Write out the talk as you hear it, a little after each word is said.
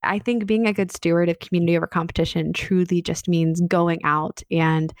I think being a good steward of community over competition truly just means going out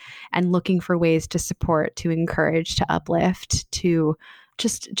and looking for ways to support, to encourage, to uplift, to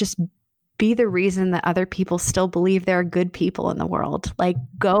just be the reason that other people still believe there are good people in the world. Like,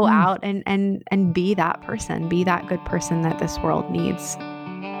 go out and be that person, be that good person that this world needs.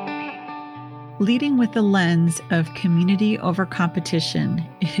 Leading with the lens of community over competition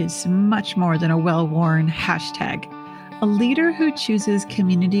is much more than a well-worn hashtag. A leader who chooses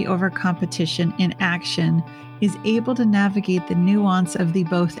community over competition in action is able to navigate the nuance of the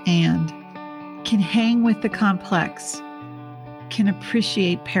both and, can hang with the complex, can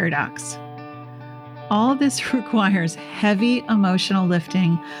appreciate paradox. All this requires heavy emotional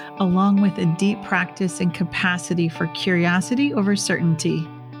lifting, along with a deep practice and capacity for curiosity over certainty.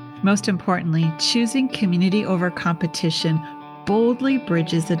 Most importantly, choosing community over competition boldly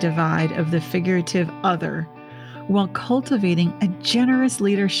bridges the divide of the figurative other, while cultivating a generous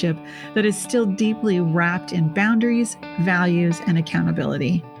leadership that is still deeply wrapped in boundaries, values, and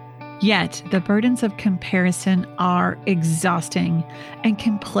accountability. Yet, the burdens of comparison are exhausting and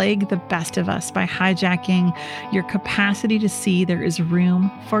can plague the best of us by hijacking your capacity to see there is room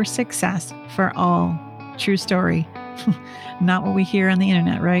for success for all. True story. Not what we hear on the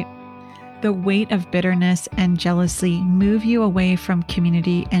internet, right? The weight of bitterness and jealousy move you away from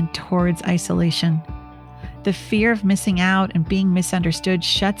community and towards isolation. The fear of missing out and being misunderstood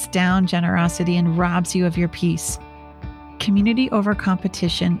shuts down generosity and robs you of your peace. Community over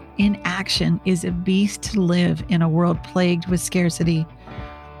competition in action is a beast to live in a world plagued with scarcity.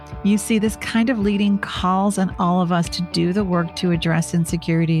 You see, this kind of leading calls on all of us to do the work to address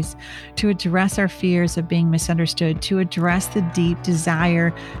insecurities, to address our fears of being misunderstood, to address the deep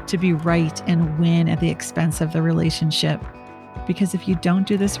desire to be right and win at the expense of the relationship. Because if you don't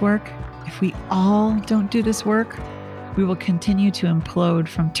do this work, if we all don't do this work, we will continue to implode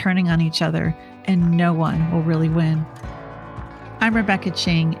from turning on each other, and no one will really win. I'm Rebecca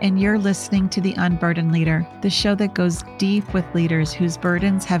Ching, and you're listening to The Unburdened Leader, the show that goes deep with leaders whose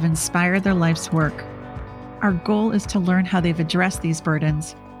burdens have inspired their life's work. Our goal is to learn how they've addressed these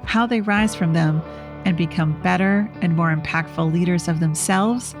burdens, how they rise from them, and become better and more impactful leaders of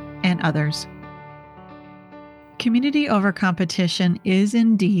themselves and others. Community over competition is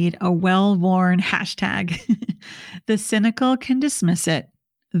indeed a well-worn hashtag. The cynical can dismiss it.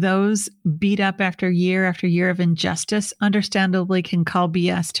 Those beat up after year of injustice understandably can call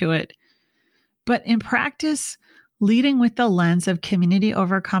BS to it. But in practice, leading with the lens of community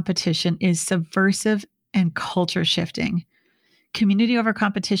over competition is subversive and culture shifting. Community over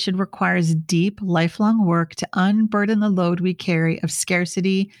competition requires deep, lifelong work to unburden the load we carry of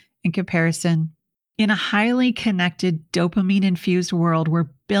scarcity and comparison. In a highly connected, dopamine-infused world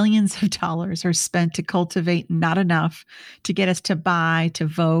where billions of dollars are spent to cultivate not enough to get us to buy, to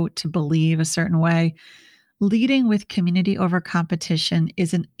vote, to believe a certain way, leading with community over competition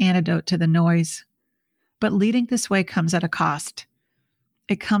is an antidote to the noise. But leading this way comes at a cost.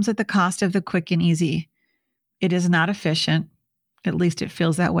 It comes at the cost of the quick and easy. It is not efficient. At least it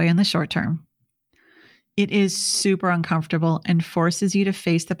feels that way in the short term. It is super uncomfortable and forces you to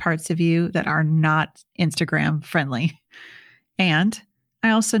face the parts of you that are not Instagram friendly. And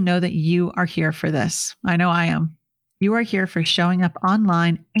I also know that you are here for this. I know I am. You are here for showing up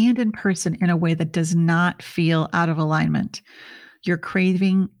online and in person in a way that does not feel out of alignment. You're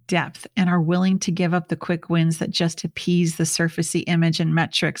craving depth and are willing to give up the quick wins that just appease the surfacey image and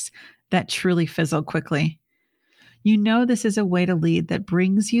metrics that truly fizzle quickly. You know this is a way to lead that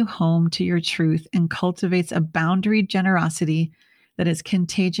brings you home to your truth and cultivates a boundaried generosity that is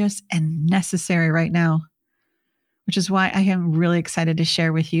contagious and necessary right now. Which is why I am really excited to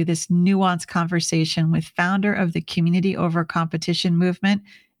share with you this nuanced conversation with founder of the Community Over Competition movement,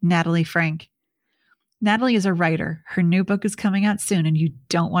 Natalie Franke. Natalie is a writer. Her new book is coming out soon, and you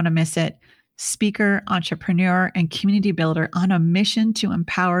don't want to miss it. Speaker, entrepreneur, and community builder on a mission to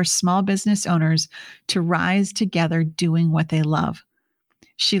empower small business owners to rise together doing what they love.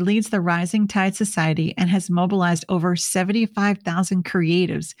 She leads the Rising Tide Society and has mobilized over 75,000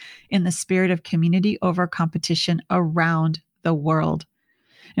 creatives in the spirit of community over competition around the world.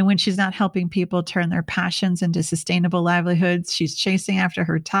 And when she's not helping people turn their passions into sustainable livelihoods, she's chasing after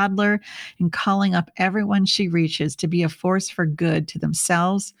her toddler and calling up everyone she reaches to be a force for good to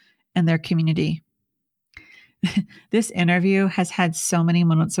themselves and their community. This interview has had so many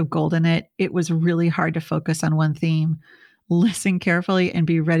moments of gold in it. It was really hard to focus on one theme. Listen carefully and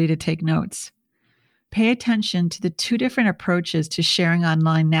be ready to take notes. Pay attention to the two different approaches to sharing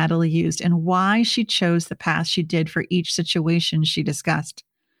online Natalie used and why she chose the path she did for each situation she discussed.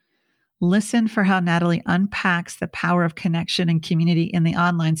 Listen for how Natalie unpacks the power of connection and community in the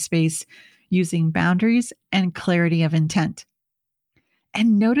online space using boundaries and clarity of intent.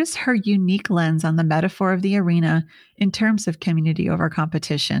 And notice her unique lens on the metaphor of the arena in terms of community over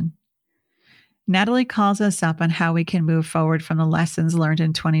competition. Natalie calls us up on how we can move forward from the lessons learned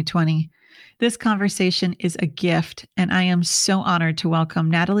in 2020. This conversation is a gift, and I am so honored to welcome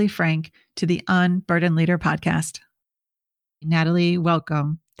Natalie Franke to the Unburdened Leader podcast. Natalie,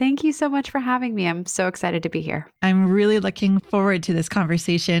 welcome. Thank you so much for having me. I'm so excited to be here. I'm really looking forward to this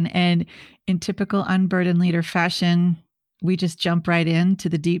conversation. And in typical Unburdened Leader fashion, we just jump right into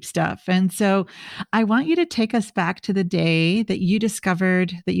the deep stuff. And so I want you to take us back to the day that you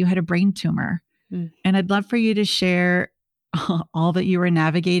discovered that you had a brain tumor. And I'd love for you to share all that you were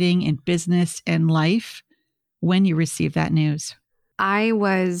navigating in business and life when you received that news. I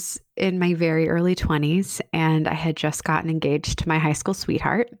was in my very early 20s and I had just gotten engaged to my high school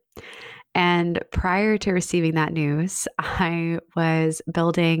sweetheart. And prior to receiving that news, I was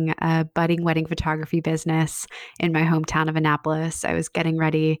building a budding wedding photography business in my hometown of Annapolis. I was getting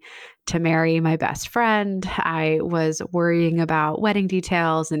ready to marry my best friend. I was worrying about wedding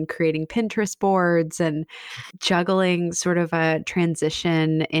details and creating Pinterest boards and juggling sort of a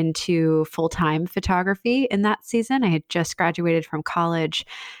transition into full-time photography in that season. I had just graduated from college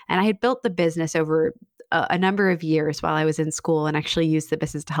and I had built the business over a number of years while I was in school and actually used the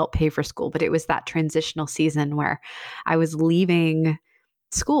business to help pay for school. But it was that transitional season where I was leaving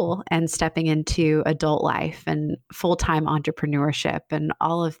school and stepping into adult life and full-time entrepreneurship and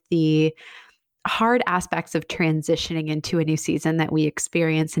all of the hard aspects of transitioning into a new season that we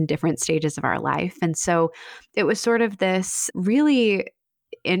experience in different stages of our life. And so it was sort of this really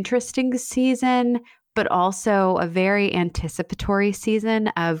interesting season, but also a very anticipatory season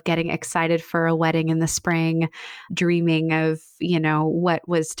of getting excited for a wedding in the spring, dreaming of, what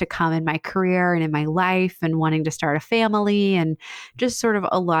was to come in my career and in my life and wanting to start a family and just sort of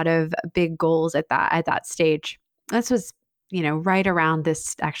a lot of big goals at that stage. This was, right around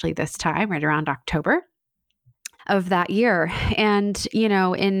this time, right around October of that year. And,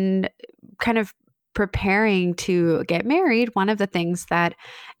 in kind of preparing to get married, one of the things that,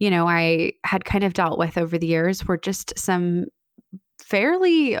 I had kind of dealt with over the years were just some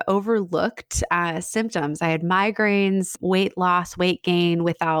fairly overlooked symptoms. I had migraines, weight loss, weight gain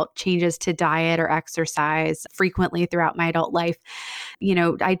without changes to diet or exercise frequently throughout my adult life.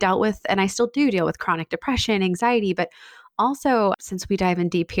 I dealt with, and I still do deal with chronic depression, anxiety, but also, since we dive in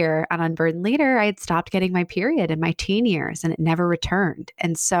deep here on Unburdened Leader, I had stopped getting my period in my teen years and it never returned.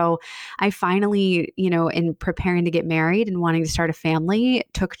 And so I finally, in preparing to get married and wanting to start a family,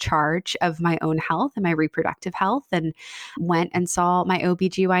 took charge of my own health and my reproductive health and went and saw my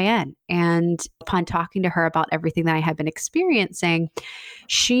OBGYN. And upon talking to her about everything that I had been experiencing,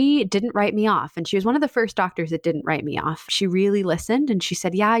 she didn't write me off. And she was one of the first doctors that didn't write me off. She really listened and she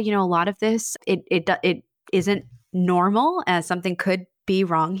said, yeah, a lot of this, it isn't normal, as something could be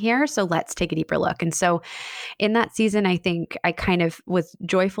wrong here. So let's take a deeper look. And so in that season, I think I kind of was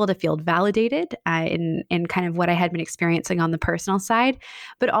joyful to feel validated in kind of what I had been experiencing on the personal side,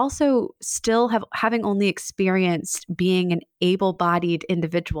 but also still having only experienced being an able-bodied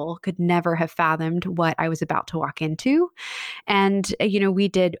individual, could never have fathomed what I was about to walk into. And, we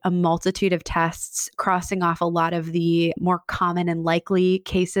did a multitude of tests, crossing off a lot of the more common and likely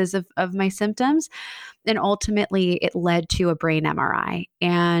cases of my symptoms. And ultimately, it led to a brain MRI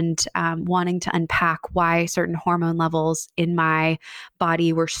and wanting to unpack why certain hormone levels in my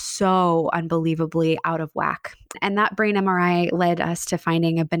body were so unbelievably out of whack. And that brain MRI led us to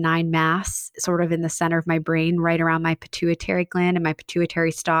finding a benign mass sort of in the center of my brain, right around my pituitary gland and my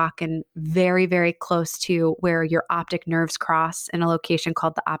pituitary stalk, and very, very close to where your optic nerves cross in a location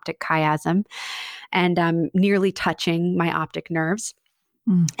called the optic chiasm, and nearly touching my optic nerves.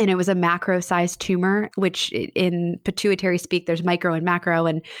 And it was a macro-sized tumor, which in pituitary speak, there's micro and macro,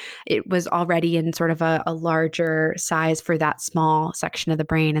 and it was already in sort of a larger size for that small section of the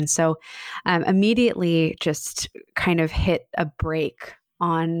brain. And so immediately just kind of hit a brake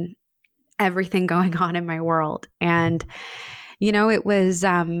on everything going on in my world. And, it was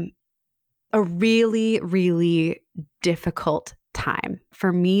a really, really difficult time.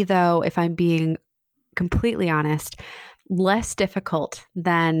 For me, though, if I'm being completely honest, less difficult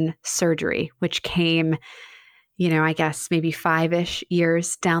than surgery, which came, I guess maybe 5-ish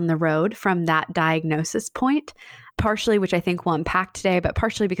years down the road from that diagnosis point, partially, which I think we'll unpack today, but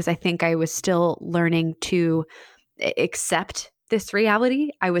partially because I think I was still learning to accept this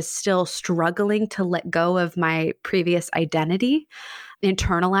reality. I was still struggling to let go of my previous identity,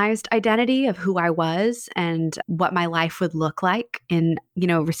 internalized identity of who I was and what my life would look like in,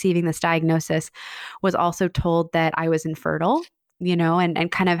 receiving this diagnosis. Was also told that I was infertile,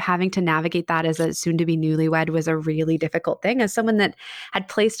 and kind of having to navigate that as a soon to be newlywed was a really difficult thing. As someone that had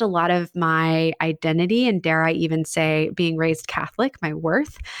placed a lot of my identity, and dare I even say being raised Catholic, my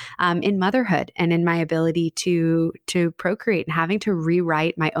worth, in motherhood and in my ability to procreate, and having to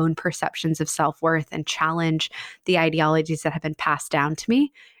rewrite my own perceptions of self-worth and challenge the ideologies that have been passed down to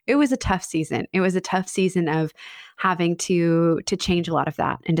me. It was a tough season. It was a tough season of having to change a lot of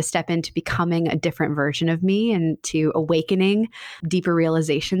that and to step into becoming a different version of me and to awakening deeper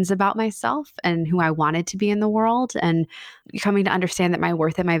realizations about myself and who I wanted to be in the world, and coming to understand that my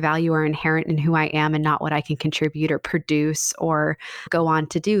worth and my value are inherent in who I am and not what I can contribute or produce or go on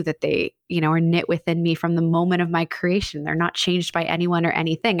to do, that they, are knit within me from the moment of my creation. They're not changed by anyone or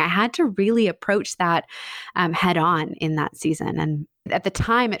anything. I had to really approach that head on in that season. And at the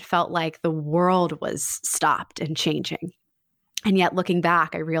time, it felt like the world was stopped and changing. And yet looking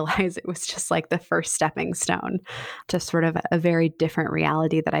back, I realized it was just like the first stepping stone to sort of a very different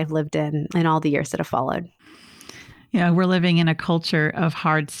reality that I've lived in all the years that have followed. Yeah, we're living in a culture of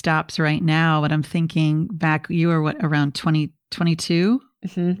hard stops right now. But I'm thinking back, you were around 2022?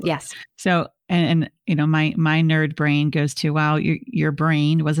 Mm-hmm. Yes. So, and my nerd brain goes to, wow, your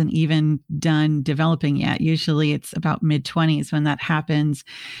brain wasn't even done developing yet. Usually it's about mid-20s when that happens.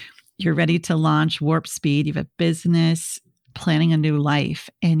 You're ready to launch warp speed. You have a business, planning a new life,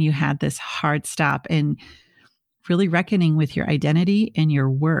 and you had this hard stop and really reckoning with your identity and your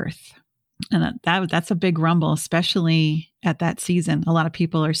worth. And that's a big rumble, especially at that season. A lot of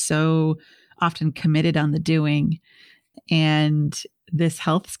people are so often committed on the doing, and this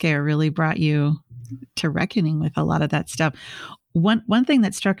health scare really brought you to reckoning with a lot of that stuff. One thing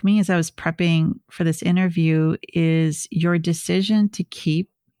that struck me as I was prepping for this interview is your decision to keep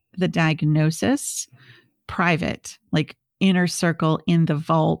the diagnosis private, like inner circle in the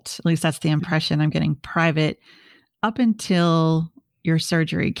vault. At least that's the impression I'm getting, private, up until your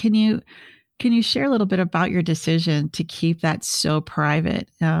surgery. Can you share a little bit about your decision to keep that so private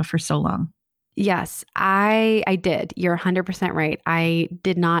for so long? Yes, I did. You're 100% right. I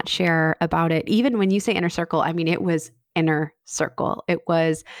did not share about it. Even when you say inner circle, I mean, it was inner circle. It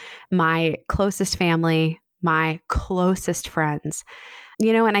was my closest family, my closest friends,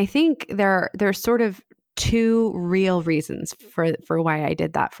 and I think there's sort of two real reasons for why I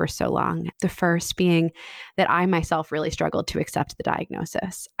did that for so long. The first being that I myself really struggled to accept the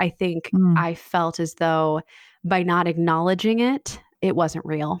diagnosis. I think I felt as though by not acknowledging it, it wasn't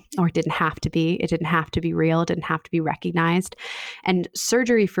real, or it didn't have to be. It didn't have to be real. It didn't have to be recognized. And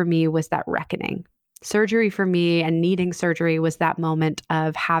surgery for me was that reckoning. Surgery for me, and needing surgery, was that moment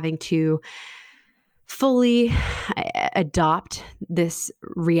of having to fully adopt this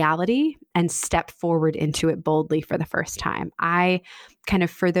reality and step forward into it boldly for the first time. I kind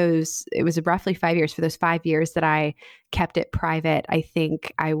of, it was roughly 5 years, for those 5 years that I kept it private, I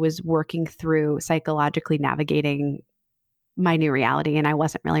think I was working through psychologically navigating my new reality, and I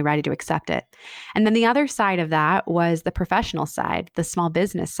wasn't really ready to accept it. And then the other side of that was the professional side, the small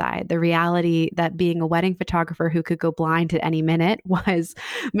business side, the reality that being a wedding photographer who could go blind at any minute was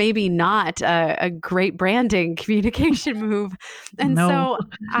maybe not a great branding communication move. And so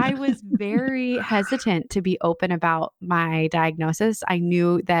I was very hesitant to be open about my diagnosis. I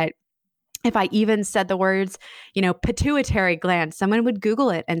knew that if I even said the words, pituitary gland, someone would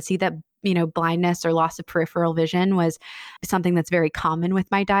Google it and see that, blindness or loss of peripheral vision was something that's very common with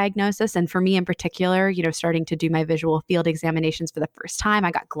my diagnosis. And for me in particular, starting to do my visual field examinations for the first time,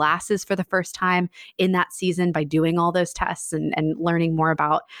 I got glasses for the first time in that season by doing all those tests and learning more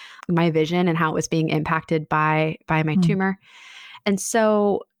about my vision and how it was being impacted by my tumor. And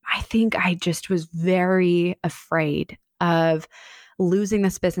so I think I just was very afraid of losing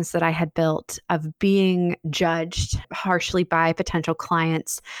this business that I had built, of being judged harshly by potential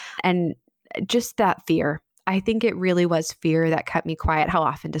clients, and just that fear. I think it really was fear that kept me quiet. How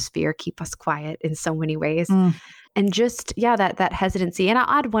often does fear keep us quiet in so many ways? And just, that hesitancy. And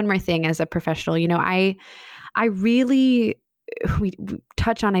I'll add one more thing as a professional. I really, we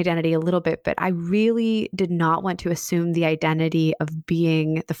touch on identity a little bit, but I really did not want to assume the identity of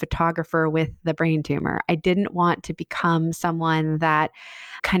being the photographer with the brain tumor. I didn't want to become someone that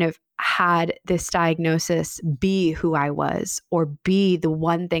kind of had this diagnosis be who I was, or be the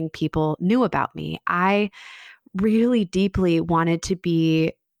one thing people knew about me. I really deeply wanted to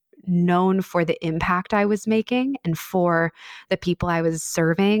be known for the impact I was making and for the people I was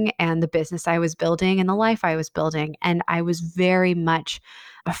serving and the business I was building and the life I was building. And I was very much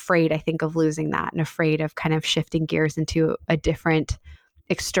afraid, I think, of losing that and afraid of kind of shifting gears into a different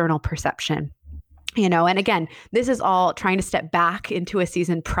external perception. And again, this is all trying to step back into a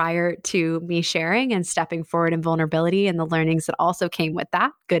season prior to me sharing and stepping forward in vulnerability and the learnings that also came with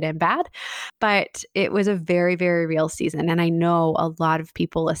that, good and bad. But it was a very, very real season. And I know a lot of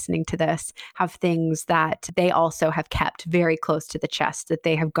people listening to this have things that they also have kept very close to the chest, that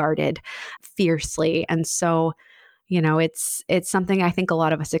they have guarded fiercely. And so, it's something I think a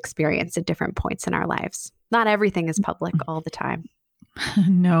lot of us experience at different points in our lives. Not everything is public all the time.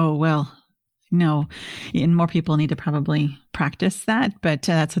 No, and more people need to probably practice that, but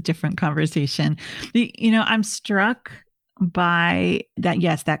that's a different conversation. I'm struck by that.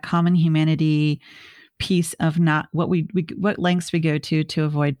 Yes, that common humanity piece of not what what lengths we go to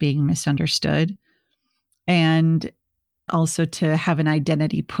avoid being misunderstood, and also to have an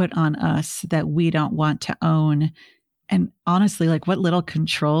identity put on us that we don't want to own. And honestly, like what little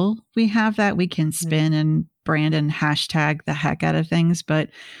control we have, that we can spin and brand and hashtag the heck out of things, but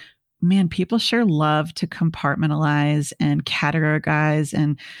man, people sure love to compartmentalize and categorize,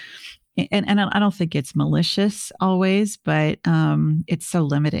 and I don't think it's malicious always, but it's so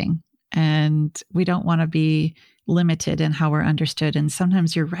limiting, and we don't want to be limited in how we're understood. And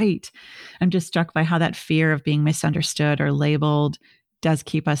sometimes you're right. I'm just struck by how that fear of being misunderstood or labeled does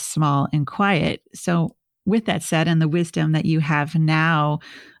keep us small and quiet. So with that said, and the wisdom that you have now,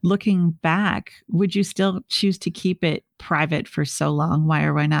 looking back, would you still choose to keep it private for so long? Why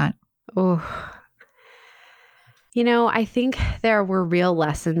or why not? Oh, I think there were real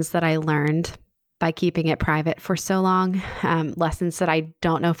lessons that I learned by keeping it private for so long, lessons that I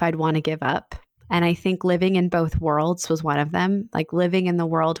don't know if I'd want to give up. And I think living in both worlds was one of them, like living in the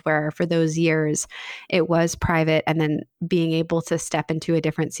world where for those years it was private, and then being able to step into a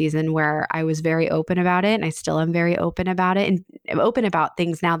different season where I was very open about it. And I still am very open about it, and I'm open about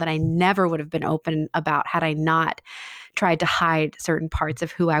things now that I never would have been open about had I not tried to hide certain parts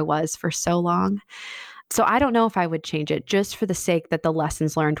of who I was for so long. So I don't know if I would change it, just for the sake that the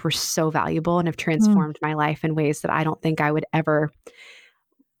lessons learned were so valuable and have transformed my life in ways that I don't think I would ever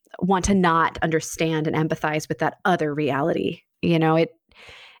want to not understand and empathize with that other reality.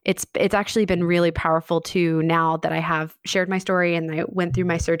 It's actually been really powerful too, now that I have shared my story and I went through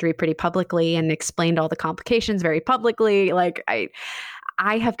my surgery pretty publicly and explained all the complications very publicly. Like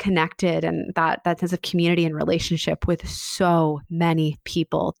I have connected, and that sense of community and relationship with so many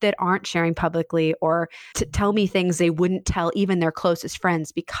people that aren't sharing publicly or to tell me things they wouldn't tell even their closest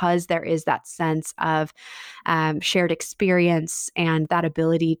friends, because there is that sense of shared experience and that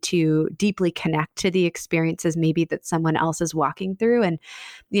ability to deeply connect to the experiences maybe that someone else is walking through. And,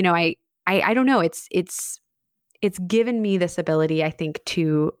 I don't know, it's given me this ability, I think,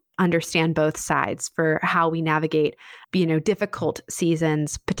 to understand both sides for how we navigate, difficult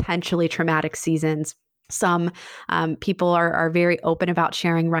seasons, potentially traumatic seasons. Some people are very open about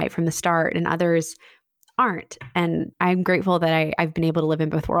sharing right from the start, and others aren't. And I'm grateful that I've been able to live in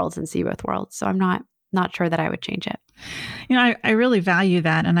both worlds and see both worlds. So I'm not sure that I would change it. I really value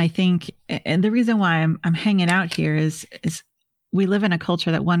that. And I think, and the reason why I'm hanging out here is we live in a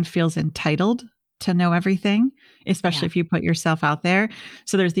culture that one feels entitled to know everything, especially if you put yourself out there.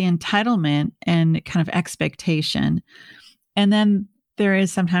 So there's the entitlement and kind of expectation. And then there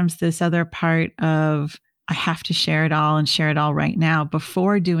is sometimes this other part of, I have to share it all and share it all right now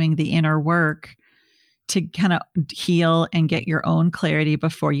before doing the inner work to kind of heal and get your own clarity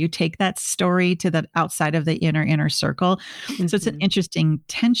before you take that story to the outside of the inner circle. Mm-hmm. So it's an interesting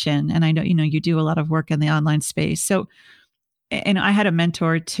tension. And I know, you do a lot of work in the online space. So, and I had a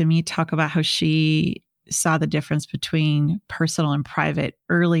mentor to me talk about how she saw the difference between personal and private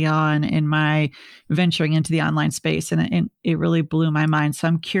early on in my venturing into the online space. And it really blew my mind. So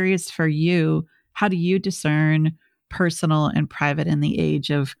I'm curious for you, how do you discern personal and private in the age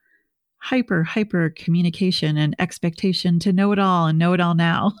of hyper communication and expectation to know it all and know it all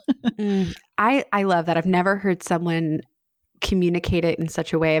now? I love that. I've never heard someone communicate it in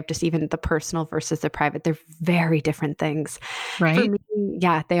such a way of just even the personal versus the private. They're very different things. Right? For me,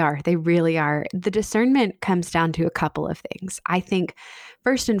 yeah, they are. They really are. The discernment comes down to a couple of things. I think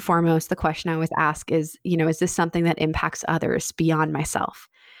first and foremost, the question I always ask is, is this something that impacts others beyond myself?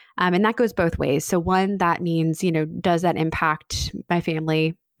 And that goes both ways. So one, that means, does that impact my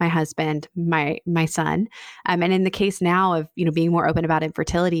family, my husband, my son? And in the case now of, being more open about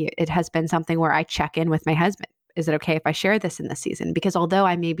infertility, it has been something where I check in with my husband. is it okay if I share this in this season? Because although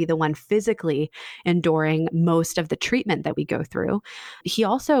I may be the one physically enduring most of the treatment that we go through, he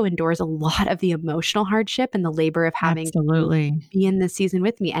also endures a lot of the emotional hardship and the labor of having to Absolutely. be in this season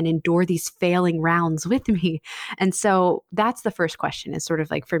with me and endure these failing rounds with me. And so that's the first question, is sort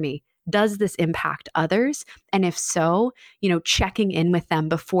of like, for me, does this impact others? And if so, checking in with them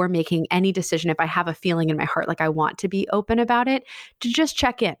before making any decision. If I have a feeling in my heart, like I want to be open about it, to just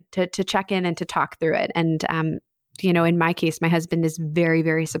check in, to check in and to talk through it. And, in my case, my husband is very,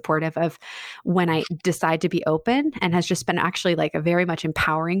 very supportive of when I decide to be open, and has just been actually like a very much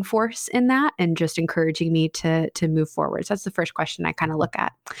empowering force in that, and just encouraging me to move forward. So that's the first question I kind of look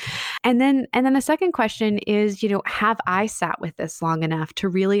at. And then the second question is, have I sat with this long enough to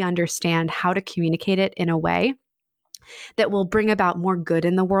really understand how to communicate it in a way that will bring about more good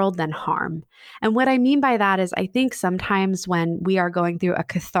in the world than harm? And what I mean by that is, I think sometimes when we are going through a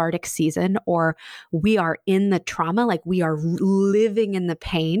cathartic season, or we are in the trauma, like we are living in the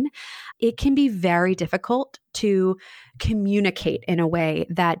pain, it can be very difficult to communicate in a way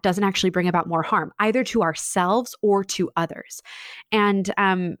that doesn't actually bring about more harm, either to ourselves or to others. And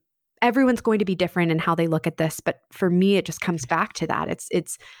everyone's going to be different in how they look at this, but for me, it just comes back to that.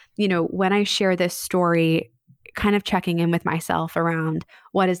 It's when I share this story, kind of checking in with myself around,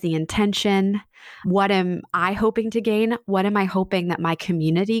 what is the intention? What am I hoping to gain? What am I hoping that my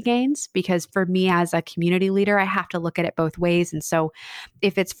community gains? Because for me as a community leader, I have to look at it both ways. And so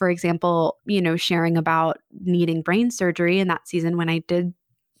if it's, for example, sharing about needing brain surgery in that season when I did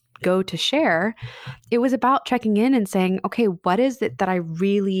go to share, it was about checking in and saying, okay, what is it that I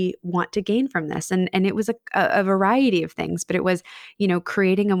really want to gain from this? And it was a variety of things, but it was,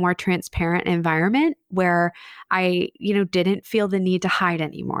 creating a more transparent environment where I, didn't feel the need to hide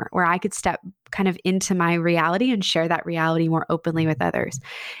anymore, where I could step kind of into my reality and share that reality more openly with others.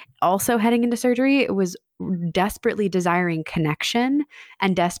 Also heading into surgery, it was desperately desiring connection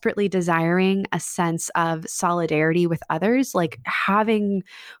and desperately desiring a sense of solidarity with others, like having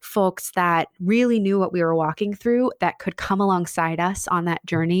folks that really knew what we were walking through, that could come alongside us on that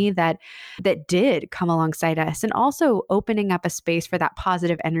journey, that did come alongside us, and also opening up a space for that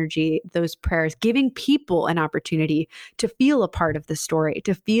positive energy, those prayers, giving people an opportunity to feel a part of the story,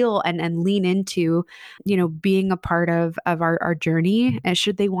 to feel and lean into, being a part of our journey, and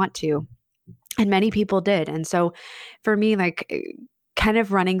should they want to. And many people did. And so for me, like, kind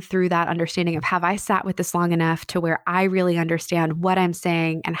of running through that understanding of, have I sat with this long enough to where I really understand what I'm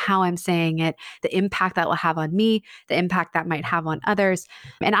saying and how I'm saying it, the impact that will have on me, the impact that might have on others.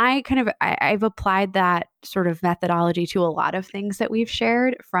 And I've applied that sort of methodology to a lot of things that we've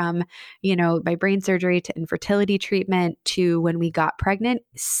shared, from, my brain surgery to infertility treatment to when we got pregnant.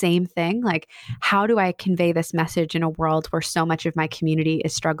 Same thing. Like, how do I convey this message in a world where so much of my community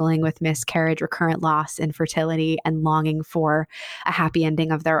is struggling with miscarriage, recurrent loss, infertility, and longing for a happy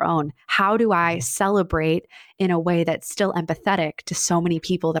ending of their own? How do I celebrate in a way that's still empathetic to so many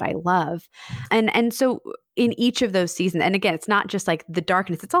people that I love? And so in each of those seasons, and again, it's not just like the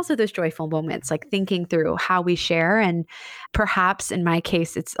darkness, it's also those joyful moments, like thinking through how we share. And perhaps in my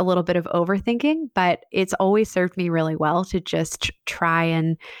case, it's a little bit of overthinking, but it's always served me really well to just try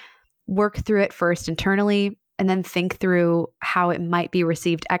and work through it first internally, and then think through how it might be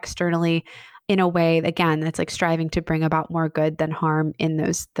received externally in a way, again, that's like striving to bring about more good than harm in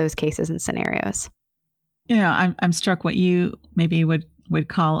those cases and scenarios. I'm struck what you maybe would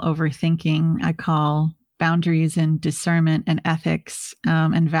call overthinking. I call boundaries and discernment and ethics,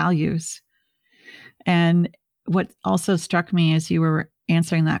 and values. And what also struck me as you were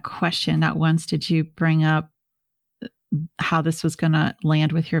answering that question, not once did you bring up how this was going to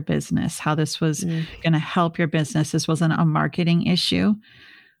land with your business, how this was going to help your business. This wasn't a marketing issue.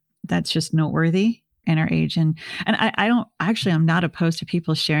 That's just noteworthy in our age. And I don't actually, I'm not opposed to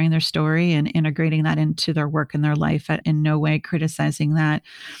people sharing their story and integrating that into their work and their life, in no way criticizing that.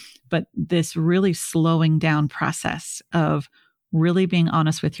 But this really slowing down process of really being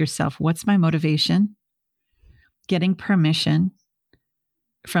honest with yourself. What's my motivation? Getting permission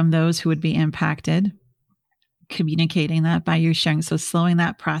from those who would be impacted, communicating that by you sharing. So slowing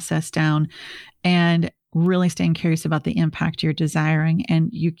that process down and really staying curious about the impact you're desiring. And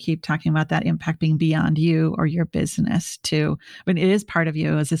you keep talking about that impact being beyond you or your business too. But it is part of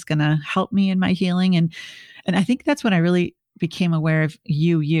you. Is this going to help me in my healing? And I think that's when I really became aware of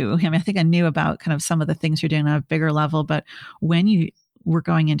you. I mean, I think I knew about kind of some of the things you're doing on a bigger level, but when you were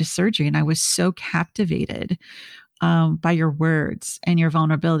going into surgery, and I was so captivated by your words and your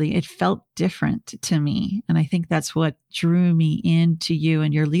vulnerability, it felt different to me. And I think that's what drew me into you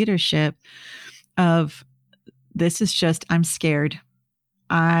and your leadership of, this is just, I'm scared.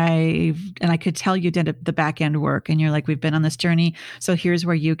 I could tell you did the back end work and you're like, we've been on this journey. So here's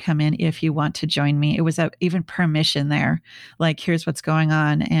where you come in if you want to join me. It was even permission there. Like, here's what's going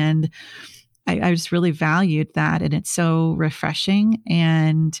on. And I just really valued that. And it's so refreshing.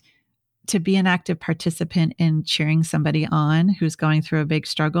 And to be an active participant in cheering somebody on who's going through a big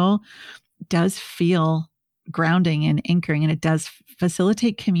struggle does feel grounding and anchoring, and it does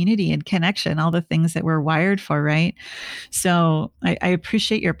facilitate community and connection, all the things that we're wired for, right? So I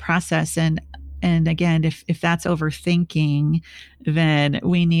appreciate your process. And again, if that's overthinking, then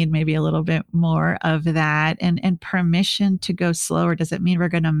we need maybe a little bit more of that and permission to go slower. Doesn't mean we're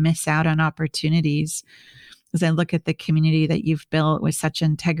going to miss out on opportunities. As I look at the community that you've built with such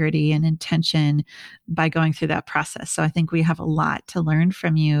integrity and intention by going through that process. So I think we have a lot to learn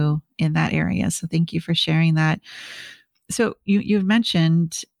from you in that area. So thank you for sharing that. So you've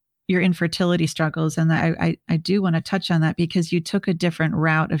mentioned your infertility struggles, and I do want to touch on that because you took a different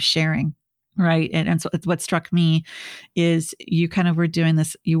route of sharing, right? And so what struck me is you kind of were doing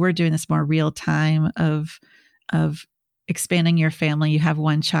this more real time of expanding your family. You have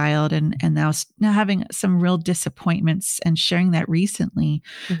one child and now having some real disappointments and sharing that recently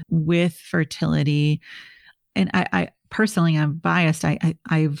with fertility. And I personally, I'm biased.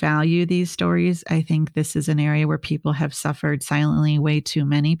 I value these stories. I think this is an area where people have suffered silently. Way too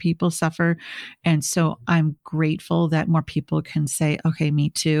many people suffer. And so I'm grateful that more people can say, okay, me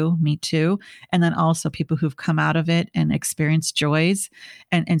too, me too. And then also people who've come out of it and experienced joys.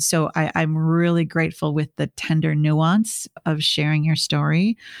 And so I'm really grateful with the tender nuance of sharing your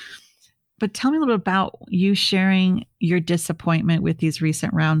story. But tell me a little bit about you sharing your disappointment with these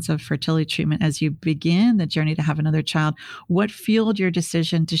recent rounds of fertility treatment as you begin the journey to have another child. What fueled your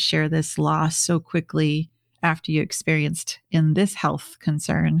decision to share this loss so quickly after you experienced in this health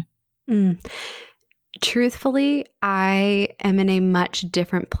concern? Truthfully, I am in a much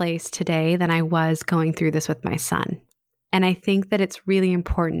different place today than I was going through this with my son. And I think that it's really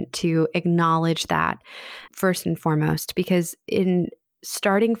important to acknowledge that first and foremost, because in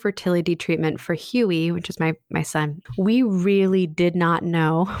starting fertility treatment for Huey, which is my son, we really did not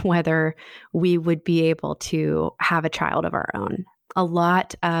know whether we would be able to have a child of our own. A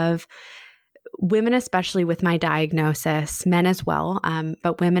lot of women, especially with my diagnosis, men as well,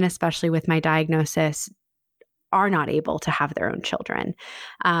 but women, especially with my diagnosis, are not able to have their own children.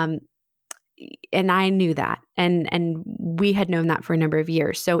 And I knew that. And we had known that for a number of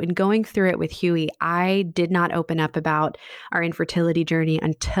years. So in going through it with Huey, I did not open up about our infertility journey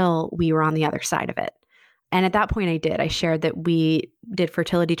until we were on the other side of it. And at that point I did. I shared that we did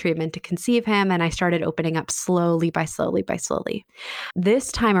fertility treatment to conceive him, and I started opening up slowly by slowly by slowly.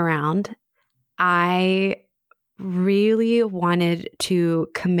 This time around, I really wanted to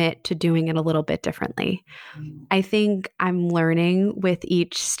commit to doing it a little bit differently. I think I'm learning with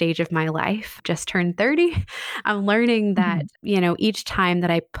each stage of my life. Just turned 30. I'm learning that, each time that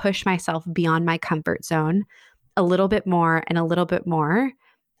I push myself beyond my comfort zone a little bit more and a little bit more,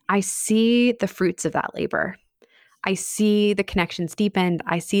 I see the fruits of that labor. I see the connections deepened.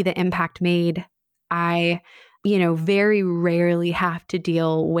 I see the impact made. I very rarely have to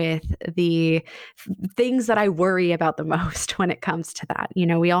deal with the things that I worry about the most when it comes to that.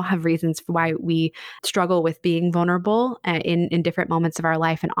 We all have reasons for why we struggle with being vulnerable in different moments of our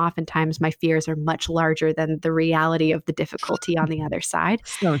life. And oftentimes my fears are much larger than the reality of the difficulty on the other side.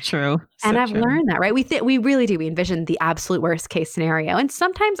 So true. And So I've true. learned that, right? We really do. We envision the absolute worst case scenario. And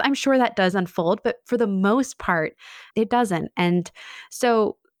sometimes I'm sure that does unfold, but for the most part, it doesn't. And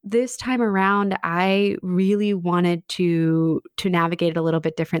so this time around, I really wanted to navigate it a little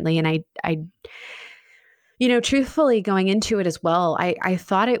bit differently. And I truthfully going into it as well, I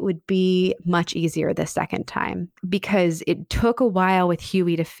thought it would be much easier the second time because it took a while with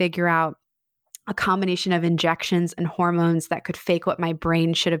Huey to figure out a combination of injections and hormones that could fake what my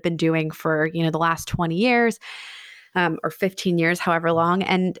brain should have been doing for, the last 20 years. Or 15 years, however long.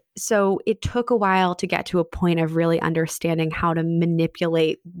 And so it took a while to get to a point of really understanding how to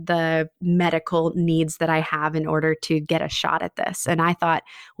manipulate the medical needs that I have in order to get a shot at this. And I thought,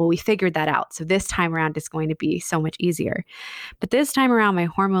 well, we figured that out. So this time around, it's going to be so much easier. But this time around, my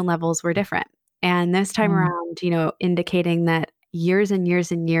hormone levels were different. And this time around, indicating that years and years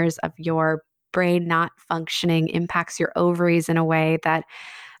and years of your brain not functioning impacts your ovaries in a way that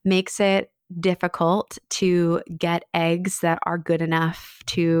makes it difficult to get eggs that are good enough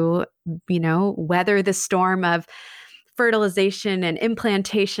to, weather the storm of fertilization and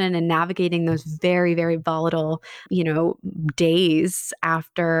implantation and navigating those very, very volatile, days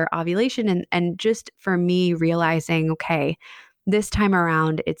after ovulation. And just for me realizing, okay, this time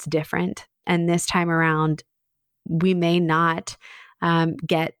around, it's different. And this time around, we may not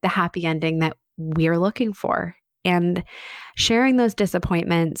get the happy ending that we're looking for. And sharing those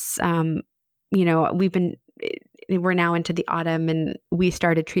disappointments, we're now into the autumn, and we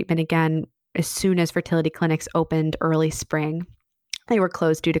started treatment again as soon as fertility clinics opened early spring. They were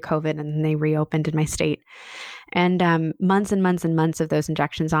closed due to COVID, and they reopened in my state. And months and months and months of those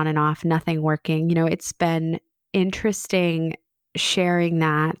injections on and off, nothing working. It's been interesting sharing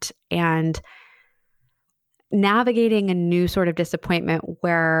that and navigating a new sort of disappointment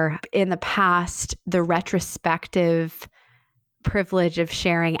where in the past, the retrospective privilege of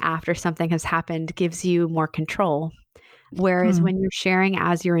sharing after something has happened gives you more control. Whereas when you're sharing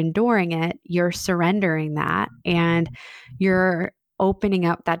as you're enduring it, you're surrendering that and you're opening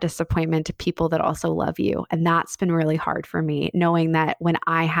up that disappointment to people that also love you. And that's been really hard for me, knowing that when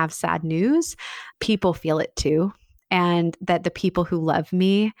I have sad news, people feel it too. And that the people who love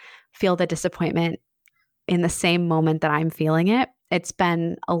me feel the disappointment in the same moment that I'm feeling it. It's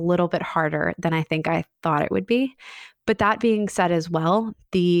been a little bit harder than I think I thought it would be. But that being said as well,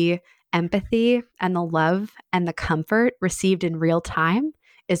 the empathy and the love and the comfort received in real time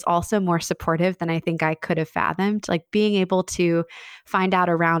is also more supportive than I think I could have fathomed. Like being able to find out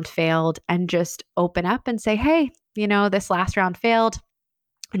a round failed and just open up and say, hey, this last round failed.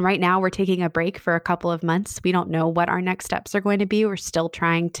 And right now we're taking a break for a couple of months. We don't know what our next steps are going to be. We're still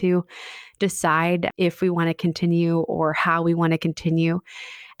trying to decide if we want to continue or how we want to continue.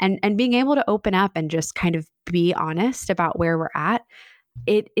 And being able to open up and just kind of be honest about where we're at,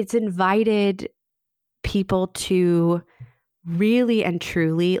 it's invited people to really and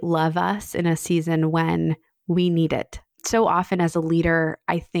truly love us in a season when we need it. So often as a leader,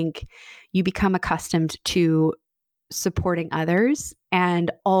 I think you become accustomed to supporting others and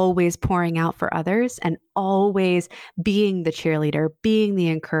always pouring out for others and always being the cheerleader, being the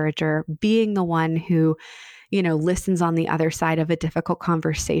encourager, being the one who, listens on the other side of a difficult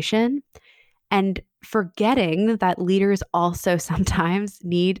conversation. And forgetting that leaders also sometimes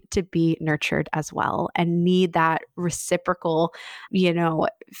need to be nurtured as well and need that reciprocal,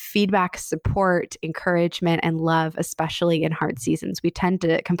 feedback, support, encouragement, and love, especially in hard seasons. We tend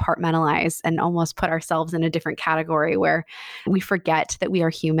to compartmentalize and almost put ourselves in a different category where we forget that we are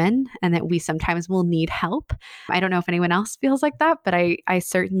human and that we sometimes will need help. I don't know if anyone else feels like that, but I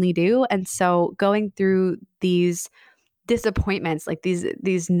certainly do. And so going through these disappointments, like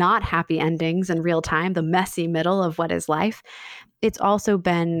these not happy endings in real time, the messy middle of what is life, it's also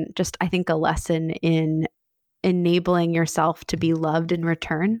been just, I think, a lesson in enabling yourself to be loved in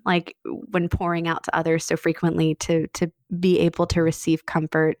return, like when pouring out to others so frequently to be able to receive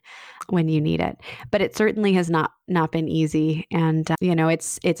comfort when you need it. But it certainly has not been easy. And,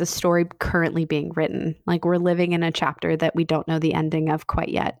 it's a story currently being written. Like we're living in a chapter that we don't know the ending of quite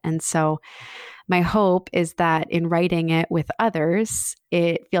yet. And so my hope is that in writing it with others,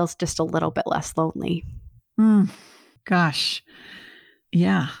 it feels just a little bit less lonely. Gosh.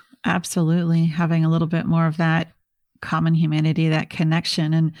 Yeah, absolutely. Having a little bit more of that common humanity, that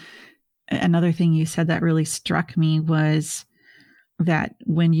connection. And another thing you said that really struck me was that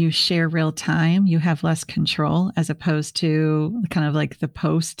when you share real time, you have less control as opposed to kind of like the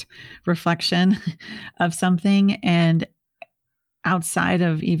post reflection of something. And outside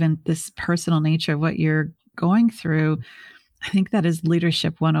of even this personal nature of what you're going through, I think that is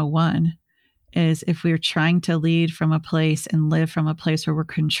leadership 101, is if we're trying to lead from a place and live from a place where we're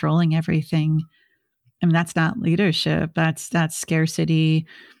controlling everything, and that's not leadership, that's scarcity,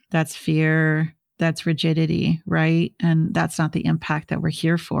 that's fear, that's rigidity, right? And that's not the impact that we're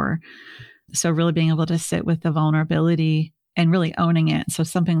here for. So really being able to sit with the vulnerability and really owning it. So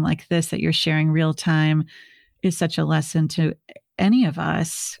something like this that you're sharing real time is such a lesson to any of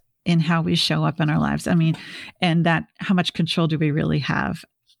us in how we show up in our lives. I mean, and that how much control do we really have?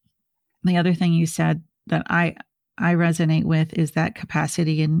 The other thing you said that I resonate with is that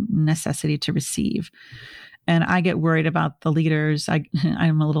capacity and necessity to receive. And I get worried about the leaders. I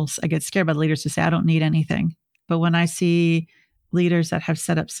get scared by the leaders to say, I don't need anything. But when I see leaders that have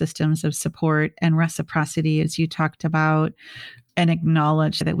set up systems of support and reciprocity, as you talked about, and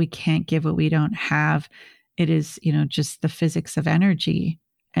acknowledge that we can't give what we don't have, it is, just the physics of energy.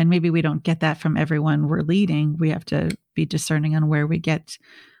 And maybe we don't get that from everyone we're leading. We have to be discerning on where we get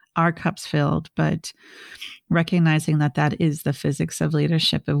our cups filled, but recognizing that that is the physics of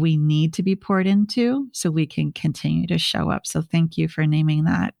leadership that we need to be poured into so we can continue to show up. So thank you for naming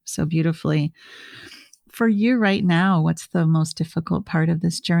that so beautifully. For you right now, what's the most difficult part of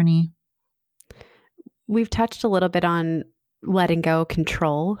this journey? We've touched a little bit on letting go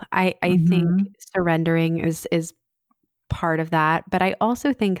control. I think surrendering is part of that. But I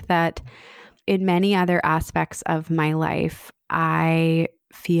also think that in many other aspects of my life, I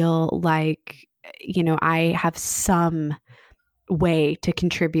feel like, I have some way to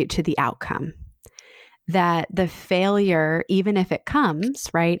contribute to the outcome. That the failure, even if it comes,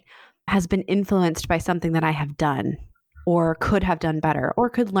 right, has been influenced by something that I have done or could have done better or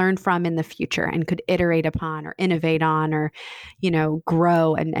could learn from in the future and could iterate upon or innovate on or,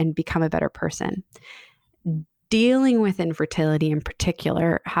 grow and become a better person. Dealing with infertility in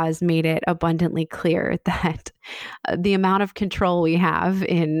particular has made it abundantly clear that the amount of control we have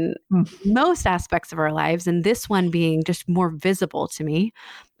in Mm. most aspects of our lives, and this one being just more visible to me,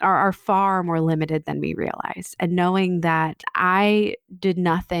 are far more limited than we realize. And knowing that I did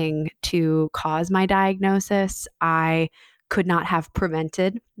nothing to cause my diagnosis, I could not have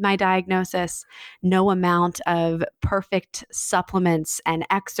prevented my diagnosis. No amount of perfect supplements and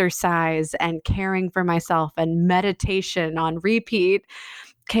exercise and caring for myself and meditation on repeat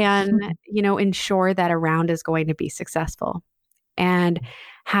can, ensure that a round is going to be successful. And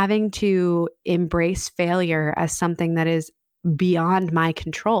having to embrace failure as something that is beyond my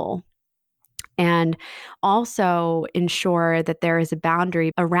control and also ensure that there is a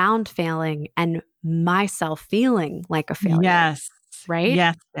boundary around failing and myself feeling like a failure, Yes. right?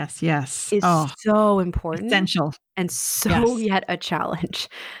 Yes. Yes. Yes. Is Oh, so important essential. and so Yes. yet a challenge.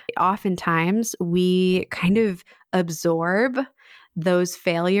 Oftentimes, we kind of absorb those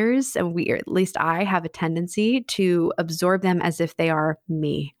failures, and we, or at least I, have a tendency to absorb them as if they are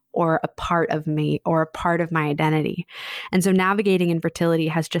me or a part of me or a part of my identity. And so navigating infertility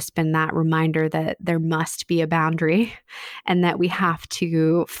has just been that reminder that there must be a boundary and that we have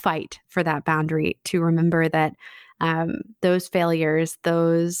to fight for that boundary, to remember that those failures,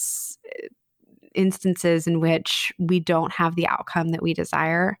 those instances in which we don't have the outcome that we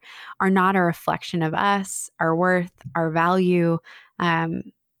desire, are not a reflection of us, our worth, our value, um,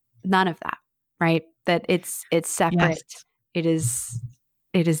 none of that, right? That it's Yes. separate.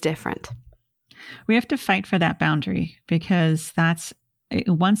 It is different. We have to fight for that boundary because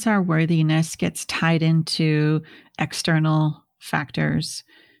once our worthiness gets tied into external factors,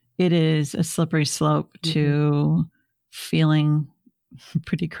 it is a slippery slope to feeling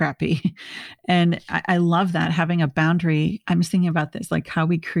pretty crappy. And I love that, having a boundary. I'm just thinking about this, like how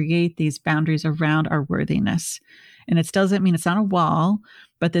we create these boundaries around our worthiness. And it doesn't mean it's not a wall,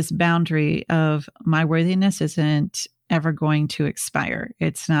 but this boundary of my worthiness isn't ever going to expire.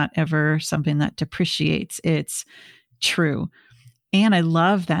 It's not ever something that depreciates. It's true. And I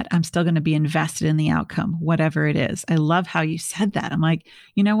love that I'm still going to be invested in the outcome, whatever it is. I love how you said that. I'm like,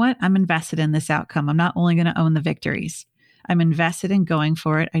 you know what? I'm invested in this outcome. I'm not only going to own the victories. I'm invested in going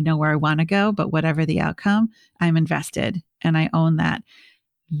for it. I know where I want to go, but whatever the outcome, I'm invested and I own that.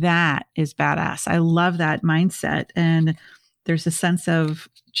 That is badass. I love that mindset. And there's a sense of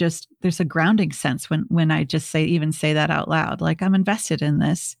there's a grounding sense when I just even say that out loud. Like, I'm invested in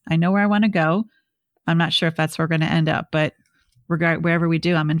this. I know where I want to go. I'm not sure if that's where we're going to end up, but wherever we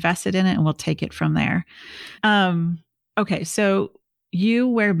do, I'm invested in it and we'll take it from there. Okay. So you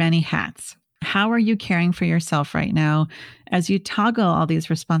wear many hats. How are you caring for yourself right now as you toggle all these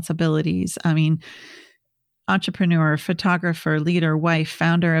responsibilities? I mean, entrepreneur, photographer, leader, wife,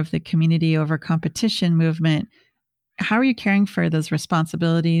 founder of the Community Over Competition movement. How are you caring for those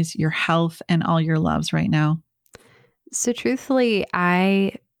responsibilities, your health, and all your loves right now? So truthfully,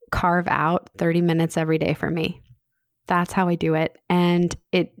 I carve out 30 minutes every day for me. That's how I do it. And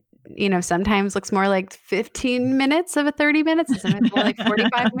it, sometimes looks more like 15 minutes of a 30 minutes and sometimes more like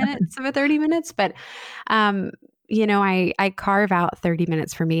 45 minutes of a 30 minutes. But, I carve out 30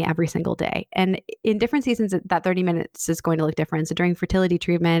 minutes for me every single day. And in different seasons, that 30 minutes is going to look different. So during fertility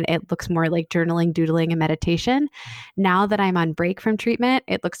treatment, it looks more like journaling, doodling, and meditation. Now that I'm on break from treatment,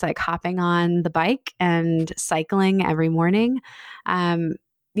 it looks like hopping on the bike and cycling every morning.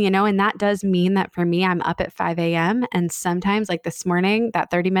 And that does mean that for me, I'm up at 5 a.m. And sometimes, like this morning,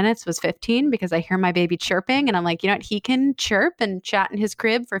 that 30 minutes was 15 because I hear my baby chirping. And I'm like, you know what? He can chirp and chat in his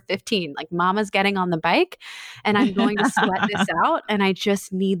crib for 15. Like, mama's getting on the bike and I'm going to sweat this out. And I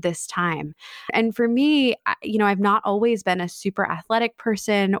just need this time. And for me, I've not always been a super athletic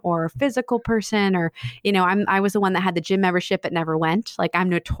person or physical person, or, I was the one that had the gym membership but never went. Like, I'm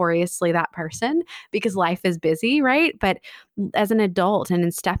notoriously that person because life is busy, right? But as an adult and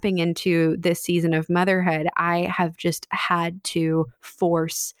in stepping into this season of motherhood, I have just had to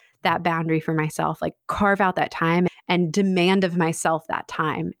force that boundary for myself, like carve out that time and demand of myself that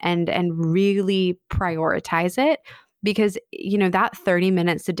time and really prioritize it because, that 30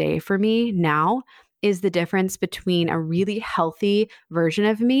 minutes a day for me now is the difference between a really healthy version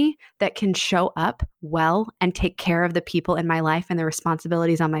of me that can show up well and take care of the people in my life and the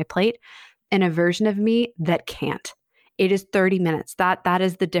responsibilities on my plate and a version of me that can't. it is 30 minutes. That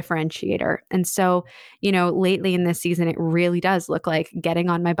is the differentiator. And so, lately in this season, it really does look like getting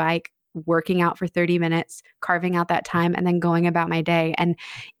on my bike, working out for 30 minutes, carving out that time, and then going about my day. And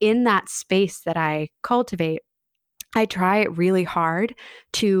in that space that I cultivate, I try really hard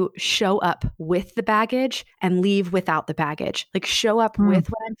to show up with the baggage and leave without the baggage. Like show up with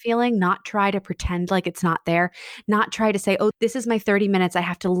what I'm feeling, not try to pretend like it's not there, not try to say, oh, this is my 30 minutes. I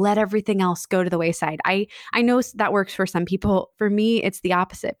have to let everything else go to the wayside. I know that works for some people. For me, it's the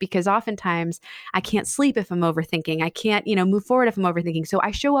opposite because oftentimes I can't sleep if I'm overthinking. I can't, move forward if I'm overthinking. So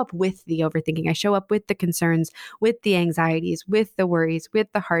I show up with the overthinking. I show up with the concerns, with the anxieties, with the worries,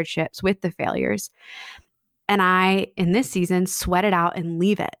 with the hardships, with the failures. And I, in this season, sweat it out and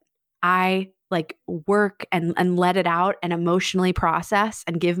leave it. I like work and let it out and emotionally process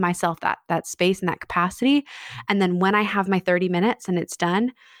and give myself that space and that capacity. And then when I have my 30 minutes and it's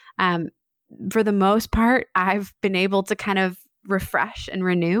done, for the most part, I've been able to kind of refresh and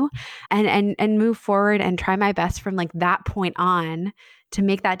renew and move forward and try my best from like that point on to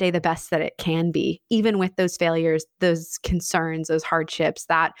make that day the best that it can be, even with those failures, those concerns, those hardships,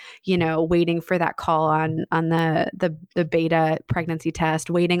 that, waiting for that call on the beta pregnancy test,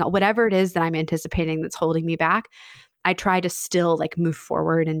 waiting, whatever it is that I'm anticipating that's holding me back. I try to still like move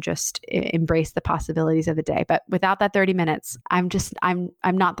forward and just embrace the possibilities of the day. But without that 30 minutes, I'm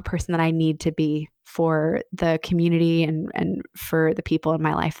not the person that I need to be for the community and for the people in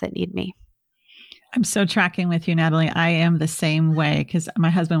my life that need me. I'm so tracking with you, Natalie. I am the same way because my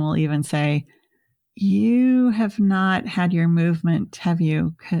husband will even say, you have not had your movement, have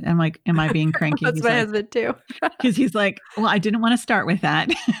you? I'm like, am I being cranky? That's my husband too. Because he's like, well, I didn't want to start with that.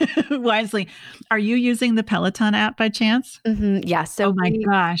 Wisely. Are you using the Peloton app by chance? Mm-hmm. Yeah. So oh my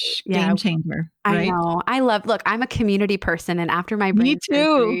gosh, game changer. Right? I know. Look, I'm a community person. And after my brain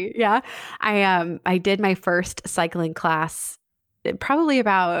surgery, I did my first cycling class probably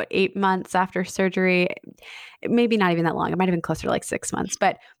about 8 months after surgery, maybe not even that long. It might've been closer to like 6 months,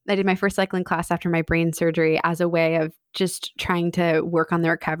 but I did my first cycling class after my brain surgery as a way of just trying to work on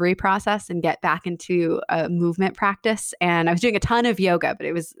the recovery process and get back into a movement practice. And I was doing a ton of yoga, but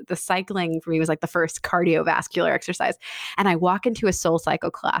it was the cycling for me was like the first cardiovascular exercise. And I walk into a Soul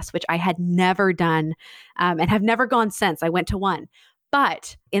Cycle class, which I had never done and have never gone since. I went to one.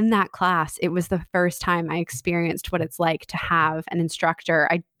 But in that class, it was the first time I experienced what it's like to have an instructor.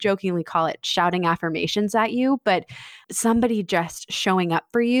 I jokingly call it shouting affirmations at you, but somebody just showing up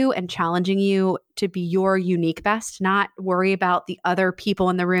for you and challenging you to be your unique best, not worry about the other people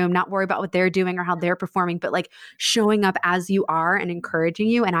in the room, not worry about what they're doing or how they're performing, but like showing up as you are and encouraging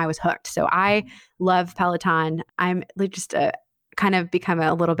you. And I was hooked. So I love Peloton. I'm just kind of become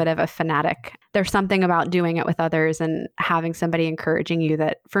a little bit of a fanatic. There's something about doing it with others and having somebody encouraging you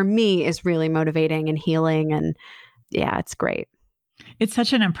that for me is really motivating and healing. And yeah, it's great. It's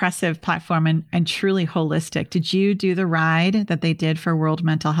such an impressive platform and truly holistic. Did you do the ride that they did for World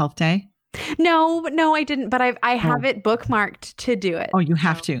Mental Health Day? No, I didn't, but I have it bookmarked to do it. Oh, you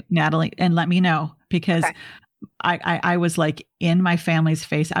have to, Natalie, and let me know because I was like in my family's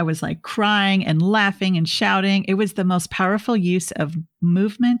face. I was like crying and laughing and shouting. It was the most powerful use of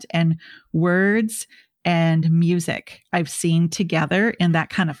movement and words and music I've seen together in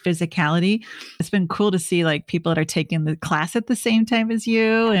that kind of physicality. It's been cool to see like people that are taking the class at the same time as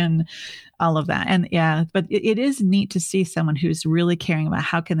you and all of that. And but it is neat to see someone who's really caring about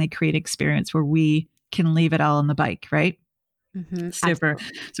how can they create experience where we can leave it all on the bike, right? Mm-hmm. Super.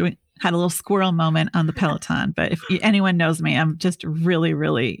 Absolutely. So we had a little squirrel moment on the Peloton, but if anyone knows me, I'm just really,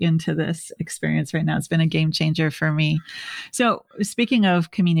 really into this experience right now. It's been a game changer for me. So speaking of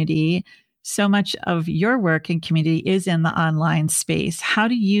community, so much of your work in community is in the online space. How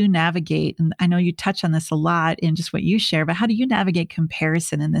do you navigate? And I know you touch on this a lot in just what you share, but how do you navigate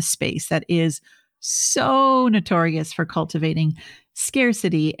comparison in this space that is so notorious for cultivating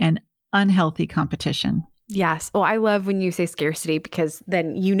scarcity and unhealthy competition? Yes. Oh, I love when you say scarcity because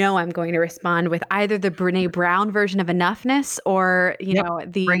then I'm going to respond with either the Brene Brown version of enoughness or,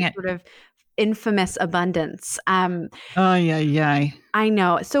 the sort of infamous abundance. I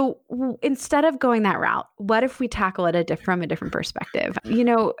know. So instead of going that route, what if we tackle it from a different perspective?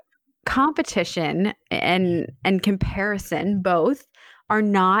 Competition and comparison both are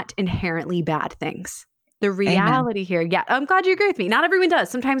not inherently bad things. The reality here, I'm glad you agree with me. Not everyone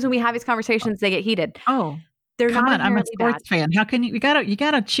does. Sometimes when we have these conversations, they get heated. Oh, they're come not on. I'm a sports fan. How can you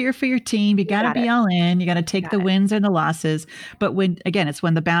gotta cheer for your team. You gotta be all in. You gotta take the wins and the losses. But it's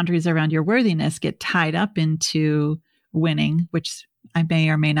when the boundaries around your worthiness get tied up into winning, which I may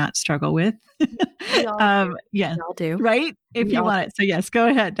or may not struggle with. We all do. Right. If We you all want it. So yes, go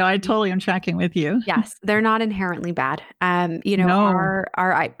ahead. No, I totally am tracking with you. Yes, they're not inherently bad. No.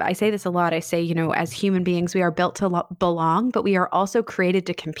 I say this a lot. I say, as human beings, we are built to belong, but we are also created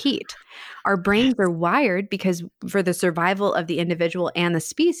to compete. Our brains are Yes. wired because for the survival of the individual and the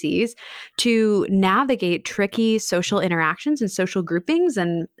species to navigate tricky social interactions and social groupings.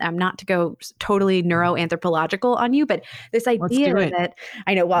 And not to go totally neuroanthropological on you, but this Let's idea do it. that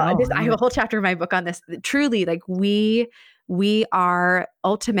I know, well, No, I I love have a it. whole chapter in my book on this. Truly, like we are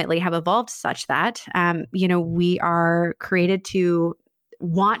ultimately have evolved such that we are created to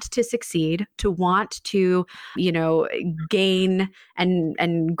want to succeed, to want to gain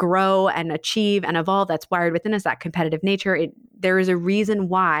and grow and achieve and evolve. That's wired within us, that competitive nature. There is a reason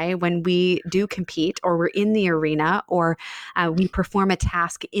why when we do compete or we're in the arena or we perform a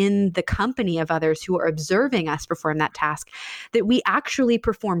task in the company of others who are observing us perform that task, that we actually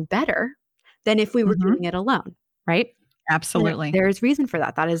perform better than if we were Hmm. doing it alone, right? Absolutely. There is reason for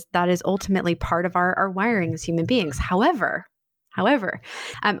that. That is ultimately part of our wiring as human beings. However,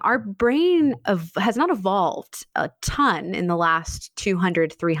 our brain has not evolved a ton in the last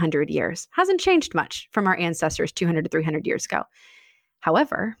 200, 300 years. Hasn't changed much from our ancestors 200 to 300 years ago.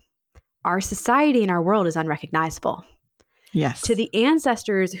 However, our society and our world is unrecognizable. To Yes. the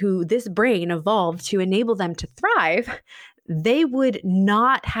ancestors who this brain evolved to enable them to thrive, they would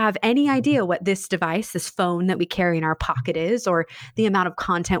not have any idea what this device, this phone that we carry in our pocket is, or the amount of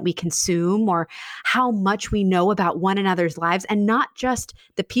content we consume, or how much we know about one another's lives, and not just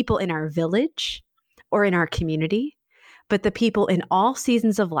the people in our village or in our community, but the people in all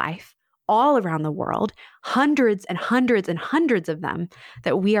seasons of life, all around the world, hundreds and hundreds and hundreds of them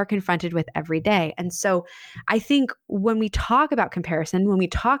that we are confronted with every day. And so I think when we talk about comparison, when we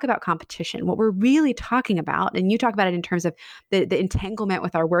talk about competition, what we're really talking about, and you talk about it in terms of the entanglement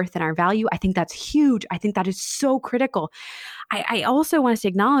with our worth and our value, I think that's huge. I think that is so critical. I also want us to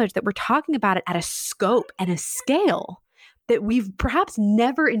acknowledge that we're talking about it at a scope and a scale that we've perhaps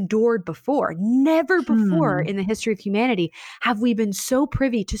never endured before. Never before Hmm. in the history of humanity have we been so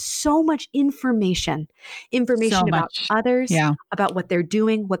privy to so much So information about much. others, Yeah. about what they're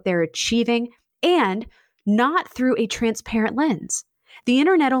doing, what they're achieving, and not through a transparent lens. The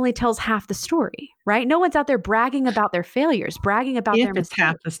internet only tells half the story, right? No one's out there bragging about their failures, bragging about If their it's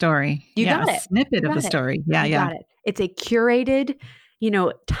half mistakes. the story. You Yeah. A got it. snippet You of the got it. story. Yeah. You Yeah. got it. It's a curated,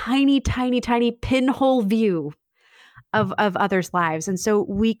 tiny, tiny, tiny pinhole view of others' lives. And so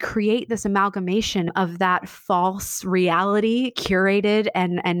we create this amalgamation of that false reality curated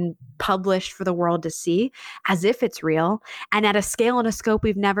and published for the world to see as if it's real and at a scale and a scope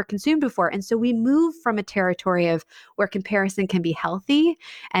we've never consumed before. And so we move from a territory of where comparison can be healthy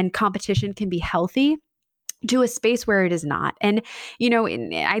and competition can be healthy to a space where it is not. And,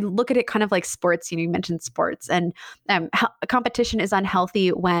 I look at it kind of like sports. You mentioned sports, and competition is unhealthy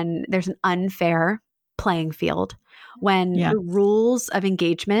when there's an unfair playing field, when Yeah. the rules of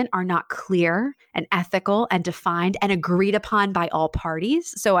engagement are not clear and ethical and defined and agreed upon by all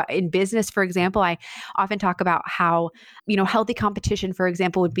parties. So in business, for example, I often talk about how, healthy competition, for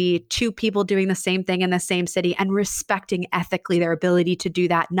example, would be two people doing the same thing in the same city and respecting ethically their ability to do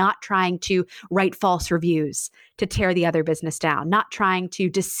that, not trying to write false reviews to tear the other business down, not trying to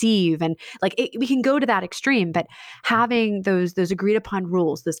deceive. And we can go to that extreme, but having those agreed upon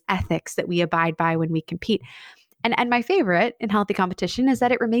rules, those ethics that we abide by when we compete. And my favorite in healthy competition is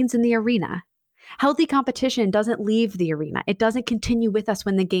that it remains in the arena. Healthy competition doesn't leave the arena. It doesn't continue with us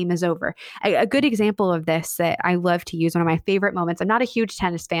when the game is over. A good example of this that I love to use, one of my favorite moments, I'm not a huge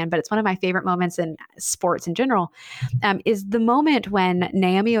tennis fan, but it's one of my favorite moments in sports in general, is the moment when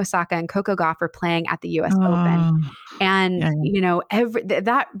Naomi Osaka and Coco Gauff are playing at the US Open. Oh, And, yeah.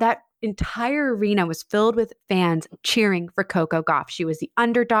 Yeah. that entire arena was filled with fans cheering for Coco Gauff. She was the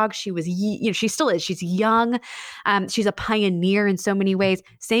underdog. She was, she still is. She's young. She's a pioneer in so many ways.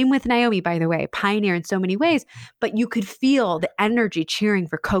 Same with Naomi, by the way, pioneer in so many ways. But you could feel the energy cheering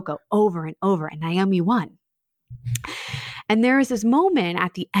for Coco over and over, and Naomi won. And there is this moment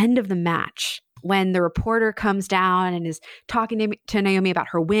at the end of the match when the reporter comes down and is talking to Naomi about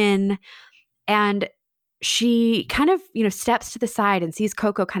her win. And she kind of, steps to the side and sees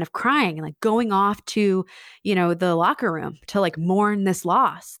Coco kind of crying and going off to, the locker room to mourn this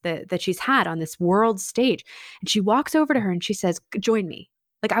loss that she's had on this world stage. And she walks over to her and she says, join me.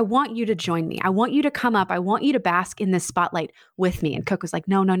 I want you to join me. I want you to come up. I want you to bask in this spotlight with me. And Coco's like,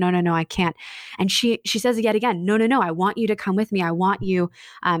 no, no, no, no, no, I can't. And she says it yet again, no, no, no, I want you to come with me. I want you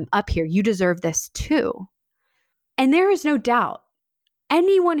up here. You deserve this too. And there is no doubt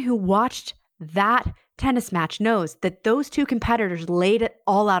anyone who watched that tennis match knows that those two competitors laid it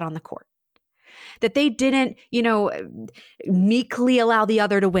all out on the court. that they didn't, meekly allow the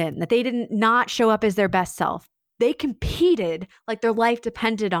other to win, that they didn't not show up as their best self. They competed like their life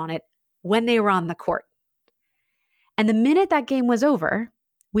depended on it when they were on the court. And the minute that game was over,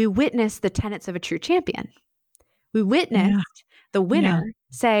 we witnessed the tenets of a true champion. We witnessed the winner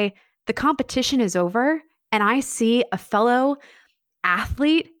say, the competition is over, and I see a fellow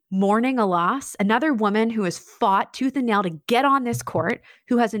athlete mourning a loss, another woman who has fought tooth and nail to get on this court,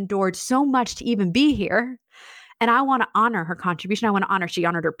 who has endured so much to even be here. And I want to honor her contribution. I want to honor, she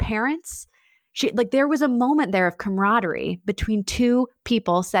honored her parents. There was a moment there of camaraderie between two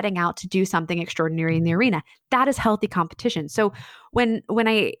people setting out to do something extraordinary in the arena. That is healthy competition. So when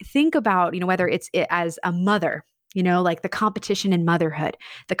I think about, whether it's as a mother, like the competition in motherhood,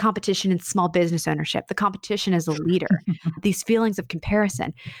 the competition in small business ownership, the competition as a leader, these feelings of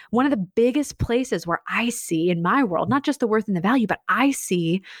comparison. One of the biggest places where I see in my world, not just the worth and the value, but I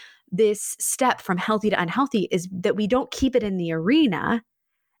see this step from healthy to unhealthy is that we don't keep it in the arena.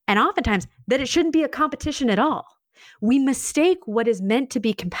 And oftentimes that it shouldn't be a competition at all. We mistake what is meant to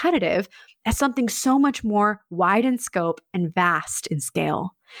be competitive as something so much more wide in scope and vast in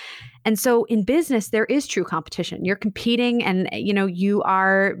scale. And so in business, there is true competition. You're competing and, you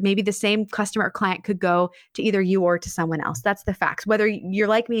are maybe the same customer or client could go to either you or to someone else. That's the facts. Whether you're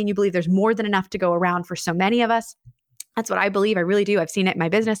like me and you believe there's more than enough to go around for so many of us, that's what I believe. I really do. I've seen it in my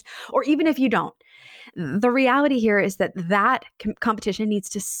business. Or even if you don't, the reality here is that competition needs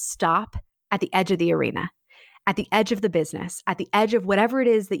to stop at the edge of the arena, at the edge of the business, at the edge of whatever it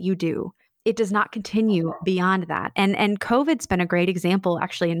is that you do. It does not continue beyond that. And COVID's been a great example,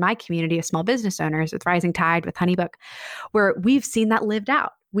 actually, in my community of small business owners with Rising Tide, with Honeybook, where we've seen that lived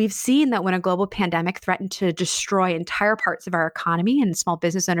out. We've seen that when a global pandemic threatened to destroy entire parts of our economy and small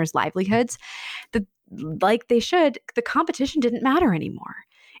business owners' livelihoods, like they should, the competition didn't matter anymore.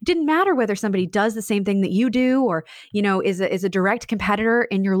 It didn't matter whether somebody does the same thing that you do or, is a direct competitor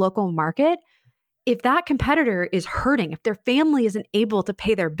in your local market. If that competitor is hurting, if their family isn't able to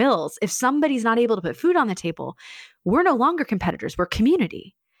pay their bills, if somebody's not able to put food on the table, we're no longer competitors, we're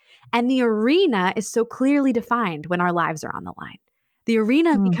community. And the arena is so clearly defined when our lives are on the line. The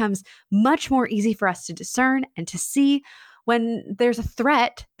arena becomes much more easy for us to discern and to see when there's a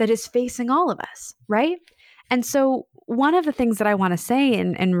threat that is facing all of us, right? And so one of the things that I want to say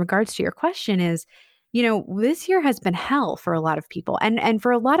in regards to your question is, this year has been hell for a lot of people. And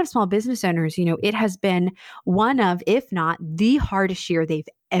for a lot of small business owners, it has been one of, if not the hardest year they've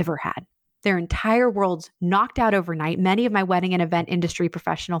ever had. Their entire world's knocked out overnight. Many of my wedding and event industry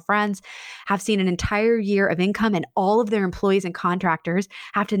professional friends have seen an entire year of income, and all of their employees and contractors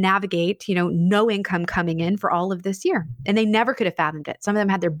have to navigate, no income coming in for all of this year. And they never could have fathomed it. Some of them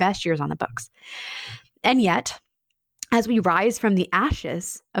had their best years on the books. And yet, as we rise from the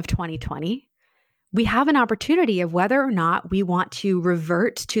ashes of 2020, we have an opportunity of whether or not we want to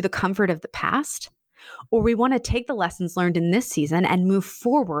revert to the comfort of the past, or we want to take the lessons learned in this season and move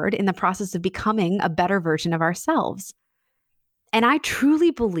forward in the process of becoming a better version of ourselves. And I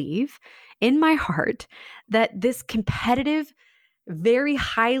truly believe in my heart that this competitive, very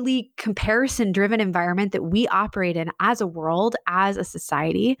highly comparison-driven environment that we operate in as a world, as a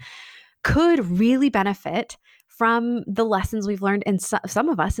society, could really benefit from the lessons we've learned in some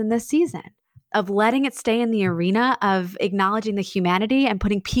of us in this season, of letting it stay in the arena, of acknowledging the humanity and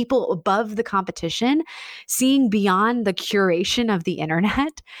putting people above the competition, seeing beyond the curation of the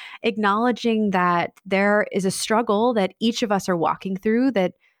internet, acknowledging that there is a struggle that each of us are walking through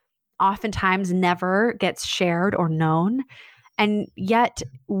that oftentimes never gets shared or known. And yet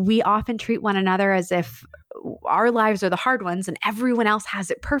we often treat one another as if our lives are the hard ones and everyone else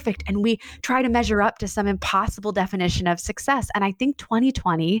has it perfect. And we try to measure up to some impossible definition of success. And I think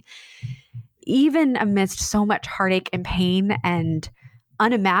 2020, even amidst so much heartache and pain and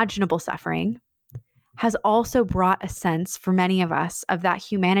unimaginable suffering, has also brought a sense for many of us of that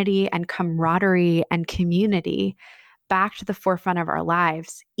humanity and camaraderie and community back to the forefront of our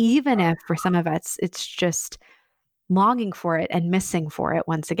lives, even if for some of us, it's just longing for it and missing for it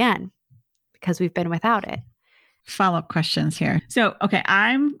once again, because we've been without it. Follow-up questions here. So, okay,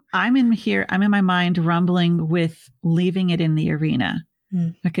 I'm in my mind rumbling with leaving it in the arena.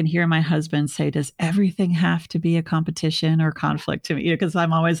 I can hear my husband say, does everything have to be a competition or conflict to me? Because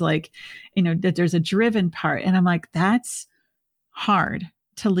I'm always like, that there's a driven part. And I'm like, that's hard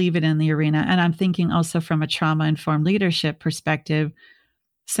to leave it in the arena. And I'm thinking also from a trauma-informed leadership perspective,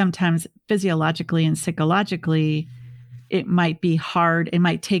 sometimes physiologically and psychologically, it might be hard. It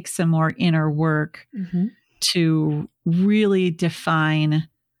might take some more inner work to really define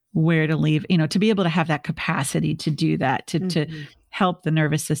where to leave, to be able to have that capacity to do that, to help the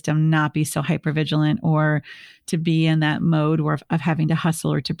nervous system not be so hypervigilant or to be in that mode of having to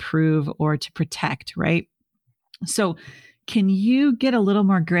hustle or to prove or to protect, right? So can you get a little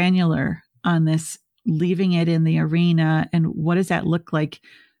more granular on this, leaving it in the arena, and what does that look like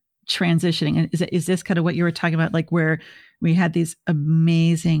transitioning? And is this kind of what you were talking about, like where we had these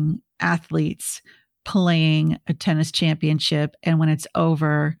amazing athletes playing a tennis championship, and when it's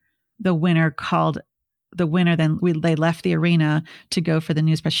over, the winner called the winner, then they left the arena to go for the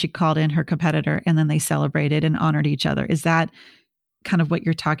news press. She called in her competitor, and then they celebrated and honored each other. Is that kind of what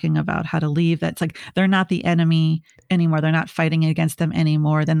you're talking about, how to leave? That's like, they're not the enemy anymore. They're not fighting against them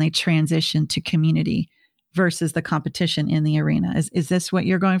anymore. Then they transition to community versus the competition in the arena. Is this what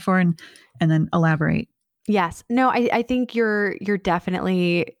you're going for? And then elaborate. Yes. No, I think you're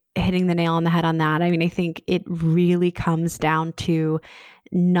definitely hitting the nail on the head on that. I mean, I think it really comes down to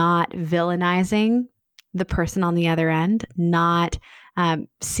not villainizing the person on the other end, not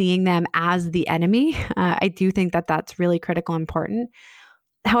seeing them as the enemy. I do think that that's really critical and important.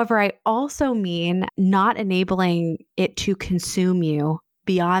 However, I also mean not enabling it to consume you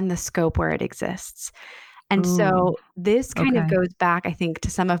beyond the scope where it exists. And Ooh, so this kind of okay. goes back, I think, to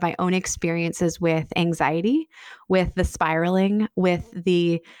some of my own experiences with anxiety, with the spiraling, with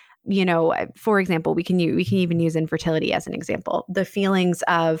the, for example, we can even use infertility as an example. The feelings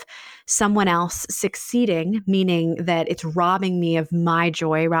of someone else succeeding, meaning that it's robbing me of my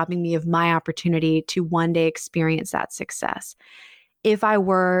joy, robbing me of my opportunity to one day experience that success. If I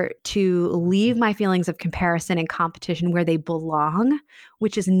were to leave my feelings of comparison and competition where they belong,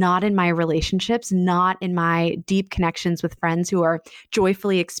 which is not in my relationships, not in my deep connections with friends who are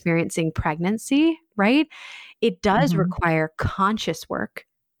joyfully experiencing pregnancy, right? It does Mm-hmm. require conscious work.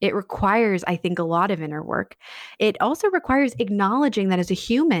 It requires, I think, a lot of inner work. It also requires acknowledging that as a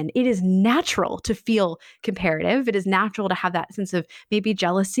human, it is natural to feel comparative. It is natural to have that sense of maybe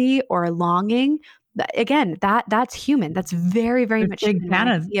jealousy or longing. Again, that's human. That's very, very There's much big human when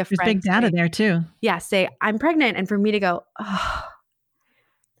I data. see a There's friend big data say, there too. yeah, say, "I'm pregnant," and for me to go, "Oh,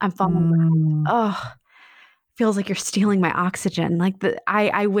 I'm falling behind. Mm. Oh, feels like you're stealing my oxygen." Like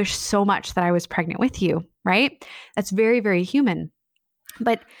I wish so much that I was pregnant with you, right? That's very, very human.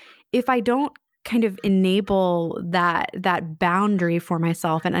 But if I don't kind of enable that boundary for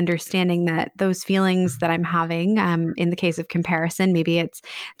myself and understanding that those feelings that I'm having, in the case of comparison, maybe it's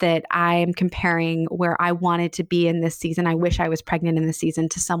that I'm comparing where I wanted to be in this season. I wish I was pregnant in this season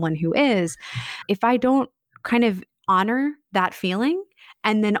to someone who is. If I don't kind of honor that feeling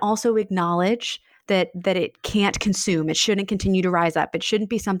and then also acknowledge that it can't consume, it shouldn't continue to rise up, it shouldn't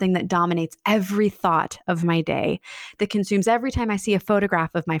be something that dominates every thought of my day, that consumes every time I see a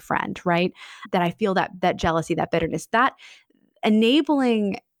photograph of my friend, right? That I feel that jealousy, that bitterness, that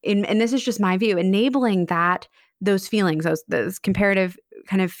enabling, and this is just my view, enabling that those feelings, those comparative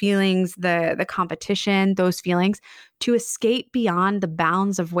kind of feelings, the competition, those feelings to escape beyond the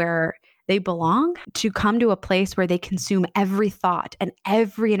bounds of where they belong, to come to a place where they consume every thought and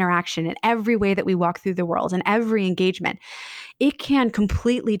every interaction and every way that we walk through the world and every engagement. It can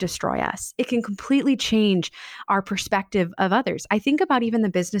completely destroy us. It can completely change our perspective of others. I think about even the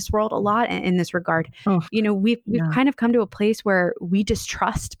business world a lot in this regard. Oh, We've yeah. kind of come to a place where we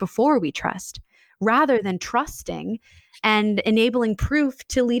distrust before we trust, rather than trusting and enabling proof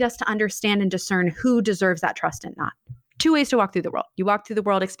to lead us to understand and discern who deserves that trust and not. Two ways to walk through the world. You walk through the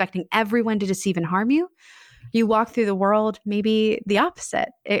world expecting everyone to deceive and harm you. You walk through the world maybe the opposite,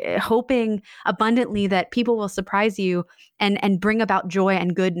 hoping abundantly that people will surprise you and bring about joy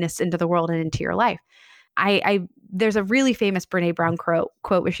and goodness into the world and into your life. I there's a really famous Brene Brown quote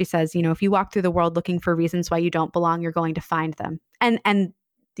where she says, if you walk through the world looking for reasons why you don't belong, you're going to find them. And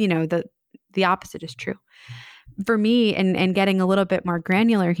the opposite is true. For me, and getting a little bit more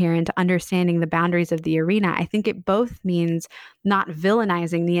granular here into understanding the boundaries of the arena, I think it both means not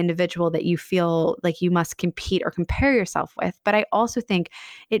villainizing the individual that you feel like you must compete or compare yourself with. But I also think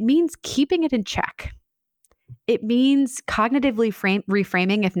it means keeping it in check. It means cognitively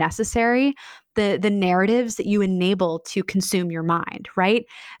reframing, if necessary, the narratives that you enable to consume your mind, right?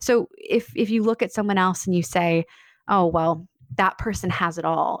 So if you look at someone else and you say, "Oh, well, that person has it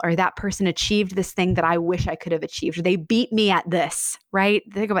all," or "that person achieved this thing that I wish I could have achieved," or "they beat me at this," right?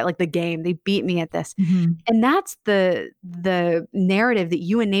 Think about like the game, "they beat me at this." Mm-hmm. And that's the narrative that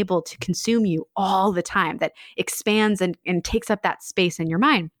you enable to consume you all the time, that expands and takes up that space in your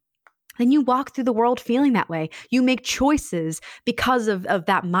mind. Then you walk through the world feeling that way. You make choices because of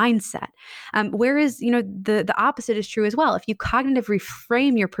that mindset. Whereas, the opposite is true as well. If you cognitively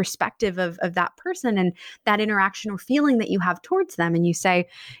reframe your perspective of that person and that interaction or feeling that you have towards them, and you say,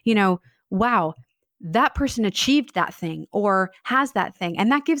 wow, that person achieved that thing or has that thing.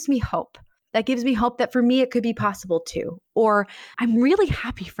 And that gives me hope. That gives me hope that for me, it could be possible too. Or I'm really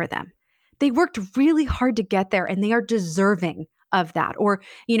happy for them. They worked really hard to get there and they are deserving of that. Or,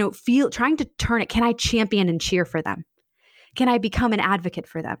 trying to turn it. Can I champion and cheer for them? Can I become an advocate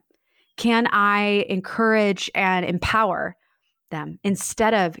for them? Can I encourage and empower them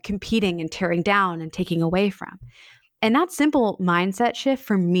instead of competing and tearing down and taking away from? And that simple mindset shift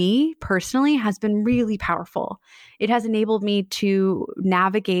for me personally has been really powerful. It has enabled me to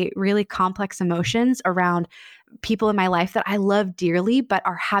navigate really complex emotions around people in my life that I love dearly, but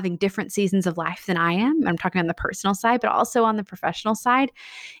are having different seasons of life than I am. I'm talking on the personal side, but also on the professional side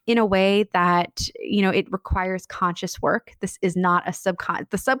in a way that, it requires conscious work. This is not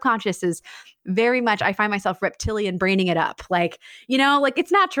the subconscious is very much, I find myself reptilian braining it up. Like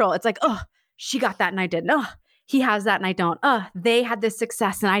it's natural. It's like, oh, she got that and I didn't. Oh, he has that and I don't. Oh, they had this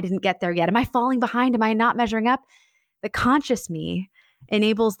success and I didn't get there yet. Am I falling behind? Am I not measuring up? The conscious me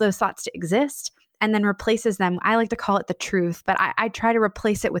enables those thoughts to exist and then replaces them. I like to call it the truth, but I try to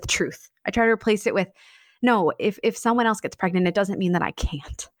replace it with truth. I try to replace it with, no, if someone else gets pregnant, it doesn't mean that I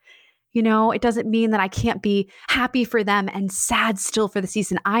can't. It doesn't mean that I can't be happy for them and sad still for the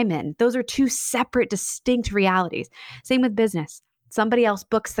season I'm in. Those are two separate, distinct realities. Same with business. Somebody else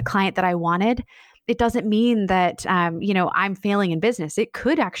books the client that I wanted. It doesn't mean that, I'm failing in business. It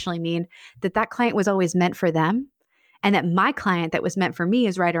could actually mean that that client was always meant for them and that my client that was meant for me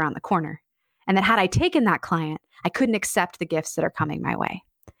is right around the corner. And that had I taken that client, I couldn't accept the gifts that are coming my way.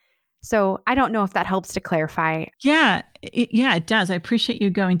 So I don't know if that helps to clarify. Yeah, it does. I appreciate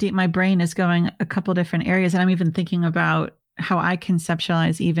you going deep. My brain is going a couple different areas. And I'm even thinking about how I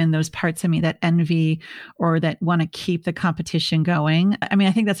conceptualize even those parts of me that envy or that want to keep the competition going. I mean,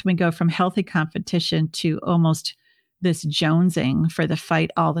 I think that's when we go from healthy competition to almost this jonesing for the fight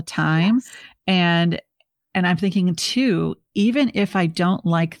all the time. Yes. And I'm thinking too, even if I don't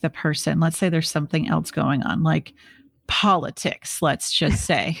like the person, let's say there's something else going on, like politics, let's just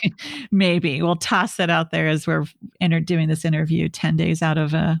say, maybe we'll toss that out there as we're doing this interview 10 days out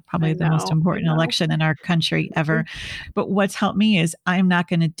of probably the most important election in our country ever. But what's helped me is I'm not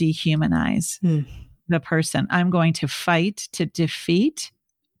going to dehumanize the person. I'm going to fight to defeat.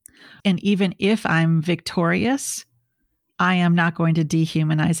 And even if I'm victorious, I am not going to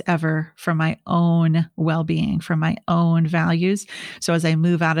dehumanize ever for my own well-being, for my own values. So as I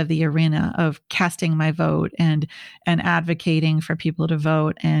move out of the arena of casting my vote and advocating for people to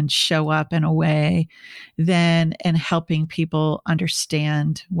vote and show up in a way, then and helping people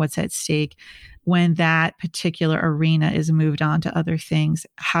understand what's at stake, when that particular arena is moved on to other things,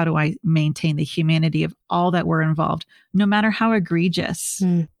 how do I maintain the humanity of all that were involved, no matter how egregious,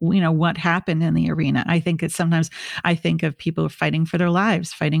 what happened in the arena? I think it's sometimes I think of people fighting for their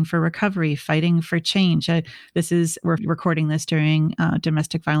lives, fighting for recovery, fighting for change. We're recording this during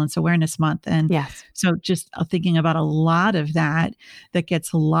Domestic Violence Awareness Month. And yes. So just thinking about a lot of that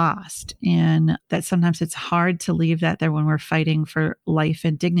gets lost, and that sometimes it's hard to leave that there when we're fighting for life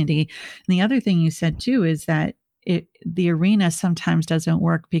and dignity. And the other thing you said too is that the arena sometimes doesn't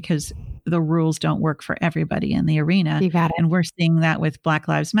work because the rules don't work for everybody in the arena. You got it. And we're seeing that with Black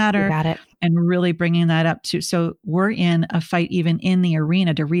Lives Matter. You got it. And really bringing that up too. So we're in a fight even in the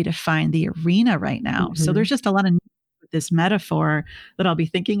arena to redefine the arena right now. Mm-hmm. So there's just a lot of this metaphor that I'll be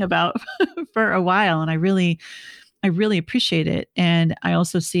thinking about for a while. And I really appreciate it. And I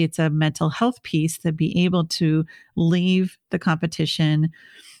also see it's a mental health piece to be able to leave the competition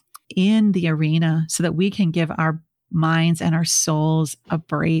in the arena so that we can give our minds and our souls a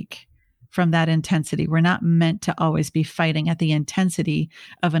break from that intensity. We're not meant to always be fighting at the intensity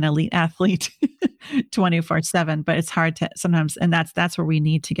of an elite athlete 24/7, but it's hard to sometimes, and that's where we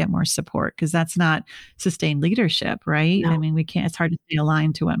need to get more support, because that's not sustained leadership, right? No. I mean, it's hard to stay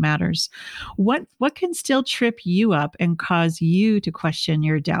aligned to what matters. What can still trip you up and cause you to question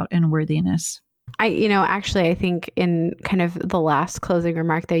your doubt and worthiness? I think in kind of the last closing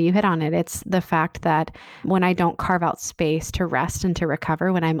remark there, you hit on it. It's the fact that when I don't carve out space to rest and to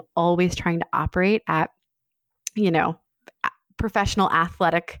recover, when I'm always trying to operate at, professional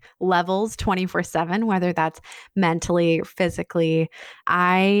athletic levels 24/7, whether that's mentally or physically,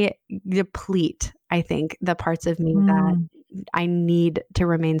 I deplete, I think, the parts of me that I need to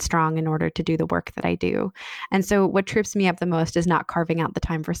remain strong in order to do the work that I do. And so what trips me up the most is not carving out the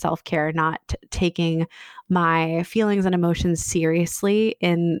time for self-care, not taking my feelings and emotions seriously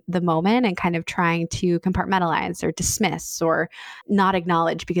in the moment and kind of trying to compartmentalize or dismiss or not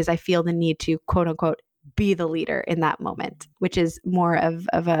acknowledge because I feel the need to, quote unquote, be the leader in that moment, which is more of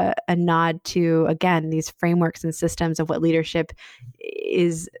a nod to, again, these frameworks and systems of what leadership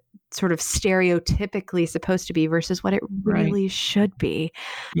is sort of stereotypically supposed to be versus what it Right. really should be,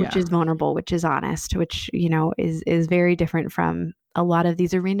 which Yeah. is vulnerable, which is honest, which, is very different from a lot of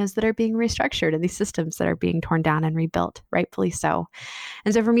these arenas that are being restructured and these systems that are being torn down and rebuilt, rightfully so.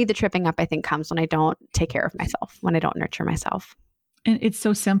 And so for me, the tripping up, I think, comes when I don't take care of myself, when I don't nurture myself. And it's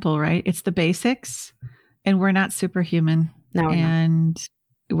so simple, right? It's the basics, and we're not superhuman, No, we're not. and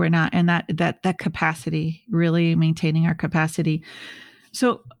we're not, and that capacity, really maintaining our capacity.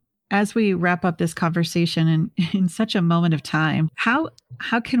 So as we wrap up this conversation in such a moment of time, how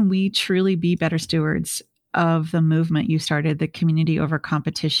can we truly be better stewards of the movement you started, the community over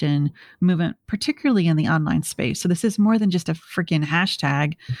competition movement, particularly in the online space? So this is more than just a freaking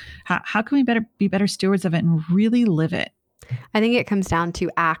hashtag. How can we be better stewards of it and really live it? I think it comes down to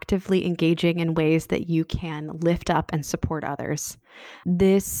actively engaging in ways that you can lift up and support others.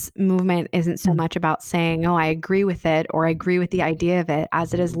 This movement isn't so much about saying, oh, I agree with it or I agree with the idea of it,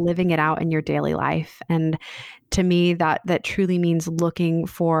 as it is living it out in your daily life. And to me, that truly means looking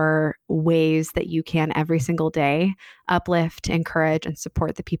for ways that you can every single day uplift, encourage, and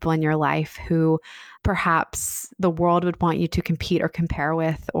support the people in your life who perhaps the world would want you to compete or compare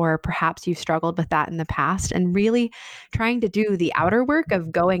with, or perhaps you've struggled with that in the past, and really trying to do the outer work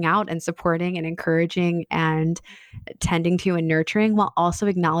of going out and supporting and encouraging and tending to and nurturing, while also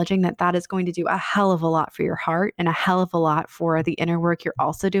acknowledging that that is going to do a hell of a lot for your heart and a hell of a lot for the inner work you're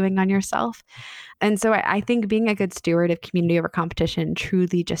also doing on yourself. And so I think being a good steward of community over competition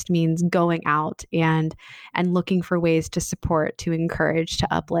truly just means going out and looking for ways to support, to encourage, to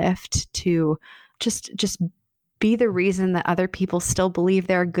uplift, to just be the reason that other people still believe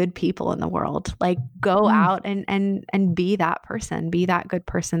there are good people in the world. Like, go Mm. out and be that person, be that good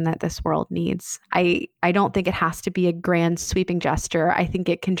person that this world needs. I don't think it has to be a grand sweeping gesture. I think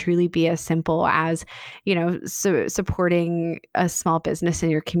it can truly be as simple as, supporting a small business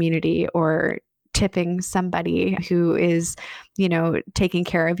in your community, or tipping somebody who is, taking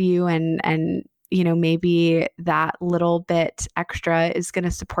care of you, and maybe that little bit extra is going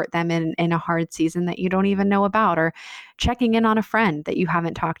to support them in a hard season that you don't even know about, or checking in on a friend that you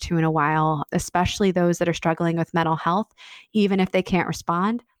haven't talked to in a while, especially those that are struggling with mental health. Even if they can't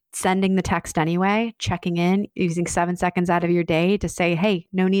respond, sending the text anyway, checking in, using 7 seconds out of your day to say, hey,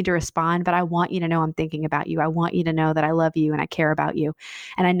 no need to respond, but I want you to know I'm thinking about you. I want you to know that I love you and I care about you.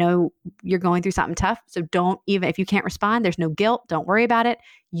 And I know you're going through something tough. So don't, even if you can't respond, there's no guilt. Don't worry about it.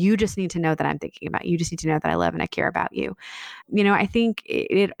 You just need to know that I'm thinking about you. You just need to know that I love and I care about you. I think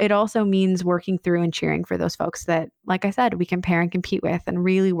it also means working through and cheering for those folks that, like I said, we compare and compete with, and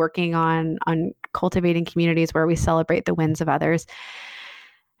really working on cultivating communities where we celebrate the wins of others.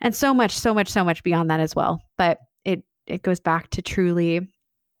 And so much, so much, so much beyond that as well. But it goes back to truly,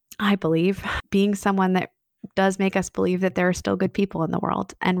 I believe, being someone that does make us believe that there are still good people in the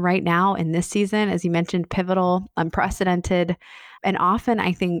world. And right now in this season, as you mentioned, pivotal, unprecedented, and often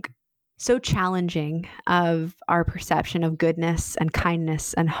I think so challenging of our perception of goodness and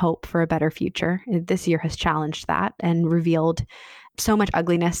kindness and hope for a better future. This year has challenged that and revealed so much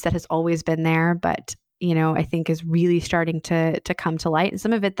ugliness that has always been there, but I think is really starting to come to light. And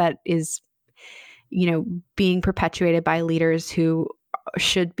some of it that is, being perpetuated by leaders who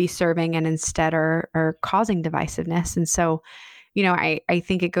should be serving and instead are causing divisiveness. And so, I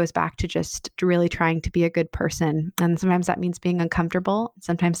think it goes back to just really trying to be a good person. And sometimes that means being uncomfortable.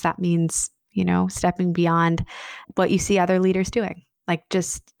 Sometimes that means, stepping beyond what you see other leaders doing. Like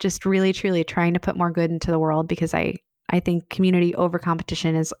just really, truly trying to put more good into the world, because I think community over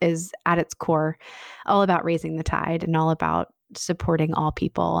competition is at its core all about raising the tide and all about supporting all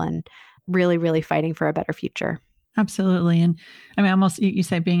people and really, really fighting for a better future. Absolutely. And I mean, almost you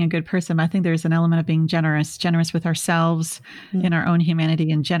say being a good person. I think there's an element of being generous with ourselves in our own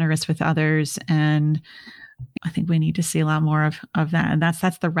humanity, and generous with others. And I think we need to see a lot more of that. And that's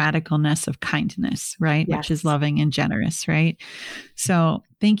the radicalness of kindness, right? Yes. Which is loving and generous, right? So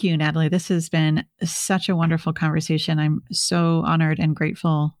thank you, Natalie. This has been such a wonderful conversation. I'm so honored and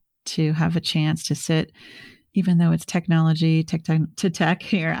grateful to have a chance to sit, even though it's technology, tech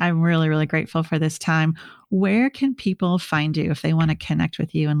here. I'm really, really grateful for this time. Where can people find you if they want to connect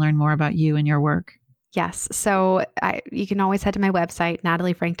with you and learn more about you and your work? Yes. So you can always head to my website,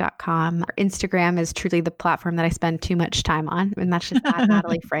 nataliefrank.com. Instagram is truly the platform that I spend too much time on, and that's just at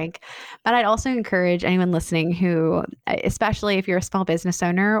Natalie Frank. But I'd also encourage anyone listening who, especially if you're a small business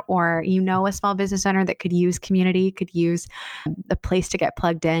owner or a small business owner that could use community, could use a place to get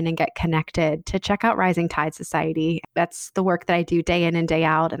plugged in and get connected, to check out Rising Tide Society. That's the work that I do day in and day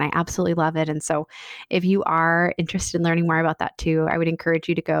out, and I absolutely love it. And so if you are interested in learning more about that too, I would encourage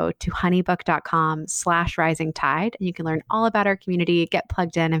you to go to honeybook.com/Rising /rising tide. And you can learn all about our community, get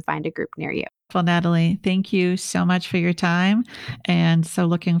plugged in, and find a group near you. Well, Natalie, thank you so much for your time. And so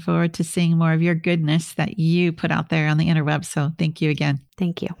looking forward to seeing more of your goodness that you put out there on the interweb. So thank you again.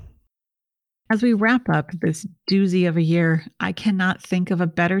 Thank you. As we wrap up this doozy of a year, I cannot think of a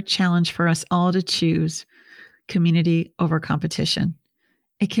better challenge for us all to choose: community over competition.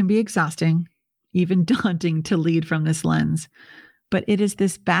 It can be exhausting, even daunting to lead from this lens, but it is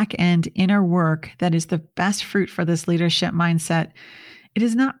this back end inner work that is the best fruit for this leadership mindset. It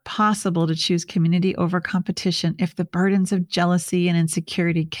is not possible to choose community over competition if the burdens of jealousy and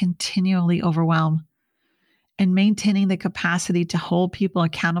insecurity continually overwhelm. And maintaining the capacity to hold people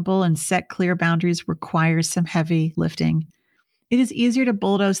accountable and set clear boundaries requires some heavy lifting. It is easier to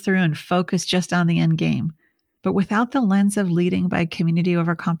bulldoze through and focus just on the end game. But without the lens of leading by community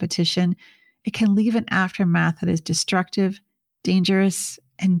over competition, it can leave an aftermath that is destructive, dangerous,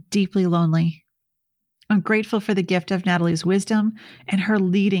 and deeply lonely. I'm grateful for the gift of Natalie's wisdom and her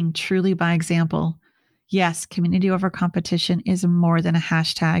leading truly by example. Yes, community over competition is more than a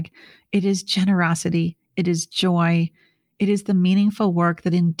hashtag. It is generosity. It is joy. It is the meaningful work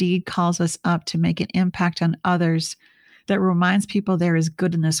that indeed calls us up to make an impact on others, that reminds people there is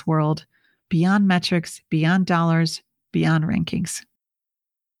good in this world, beyond metrics, beyond dollars, beyond rankings.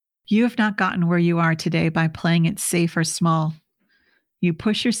 You have not gotten where you are today by playing it safe or small. You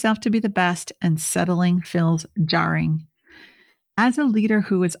push yourself to be the best, and settling feels jarring. As a leader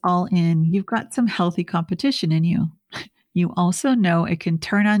who is all in, you've got some healthy competition in you. You also know it can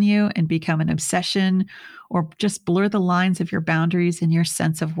turn on you and become an obsession or just blur the lines of your boundaries and your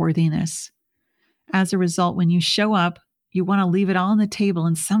sense of worthiness. As a result, when you show up, you want to leave it all on the table,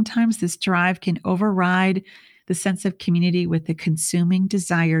 and sometimes this drive can override the sense of community with the consuming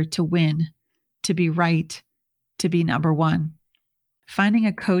desire to win, to be right, to be number one. Finding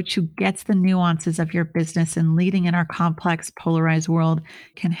a coach who gets the nuances of your business and leading in our complex, polarized world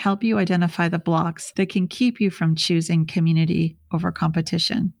can help you identify the blocks that can keep you from choosing community over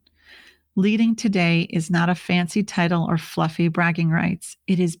competition. Leading today is not a fancy title or fluffy bragging rights.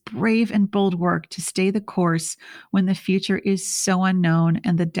 It is brave and bold work to stay the course when the future is so unknown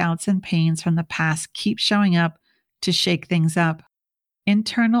and the doubts and pains from the past keep showing up to shake things up.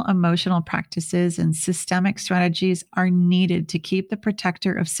 Internal emotional practices and systemic strategies are needed to keep the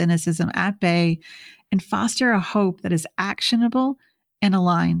protector of cynicism at bay and foster a hope that is actionable and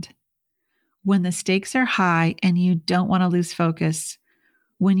aligned. When the stakes are high and you don't want to lose focus,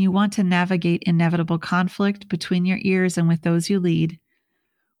 when you want to navigate inevitable conflict between your ears and with those you lead,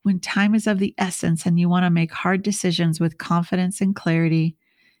 when time is of the essence and you want to make hard decisions with confidence and clarity,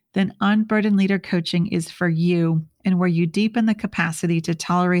 then Unburdened Leader Coaching is for you, and where you deepen the capacity to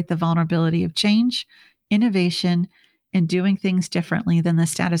tolerate the vulnerability of change, innovation, and doing things differently than the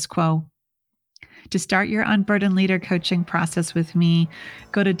status quo. To start your Unburdened Leader Coaching process with me,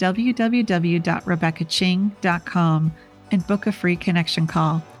 go to www.rebeccaching.com and book a free connection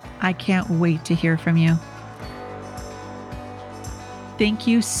call. I can't wait to hear from you. Thank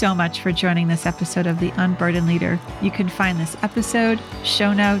you so much for joining this episode of The Unburdened Leader. You can find this episode,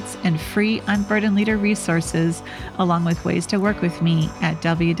 show notes, and free Unburdened Leader resources, along with ways to work with me at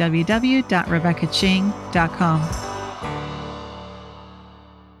www.rebeccaching.com.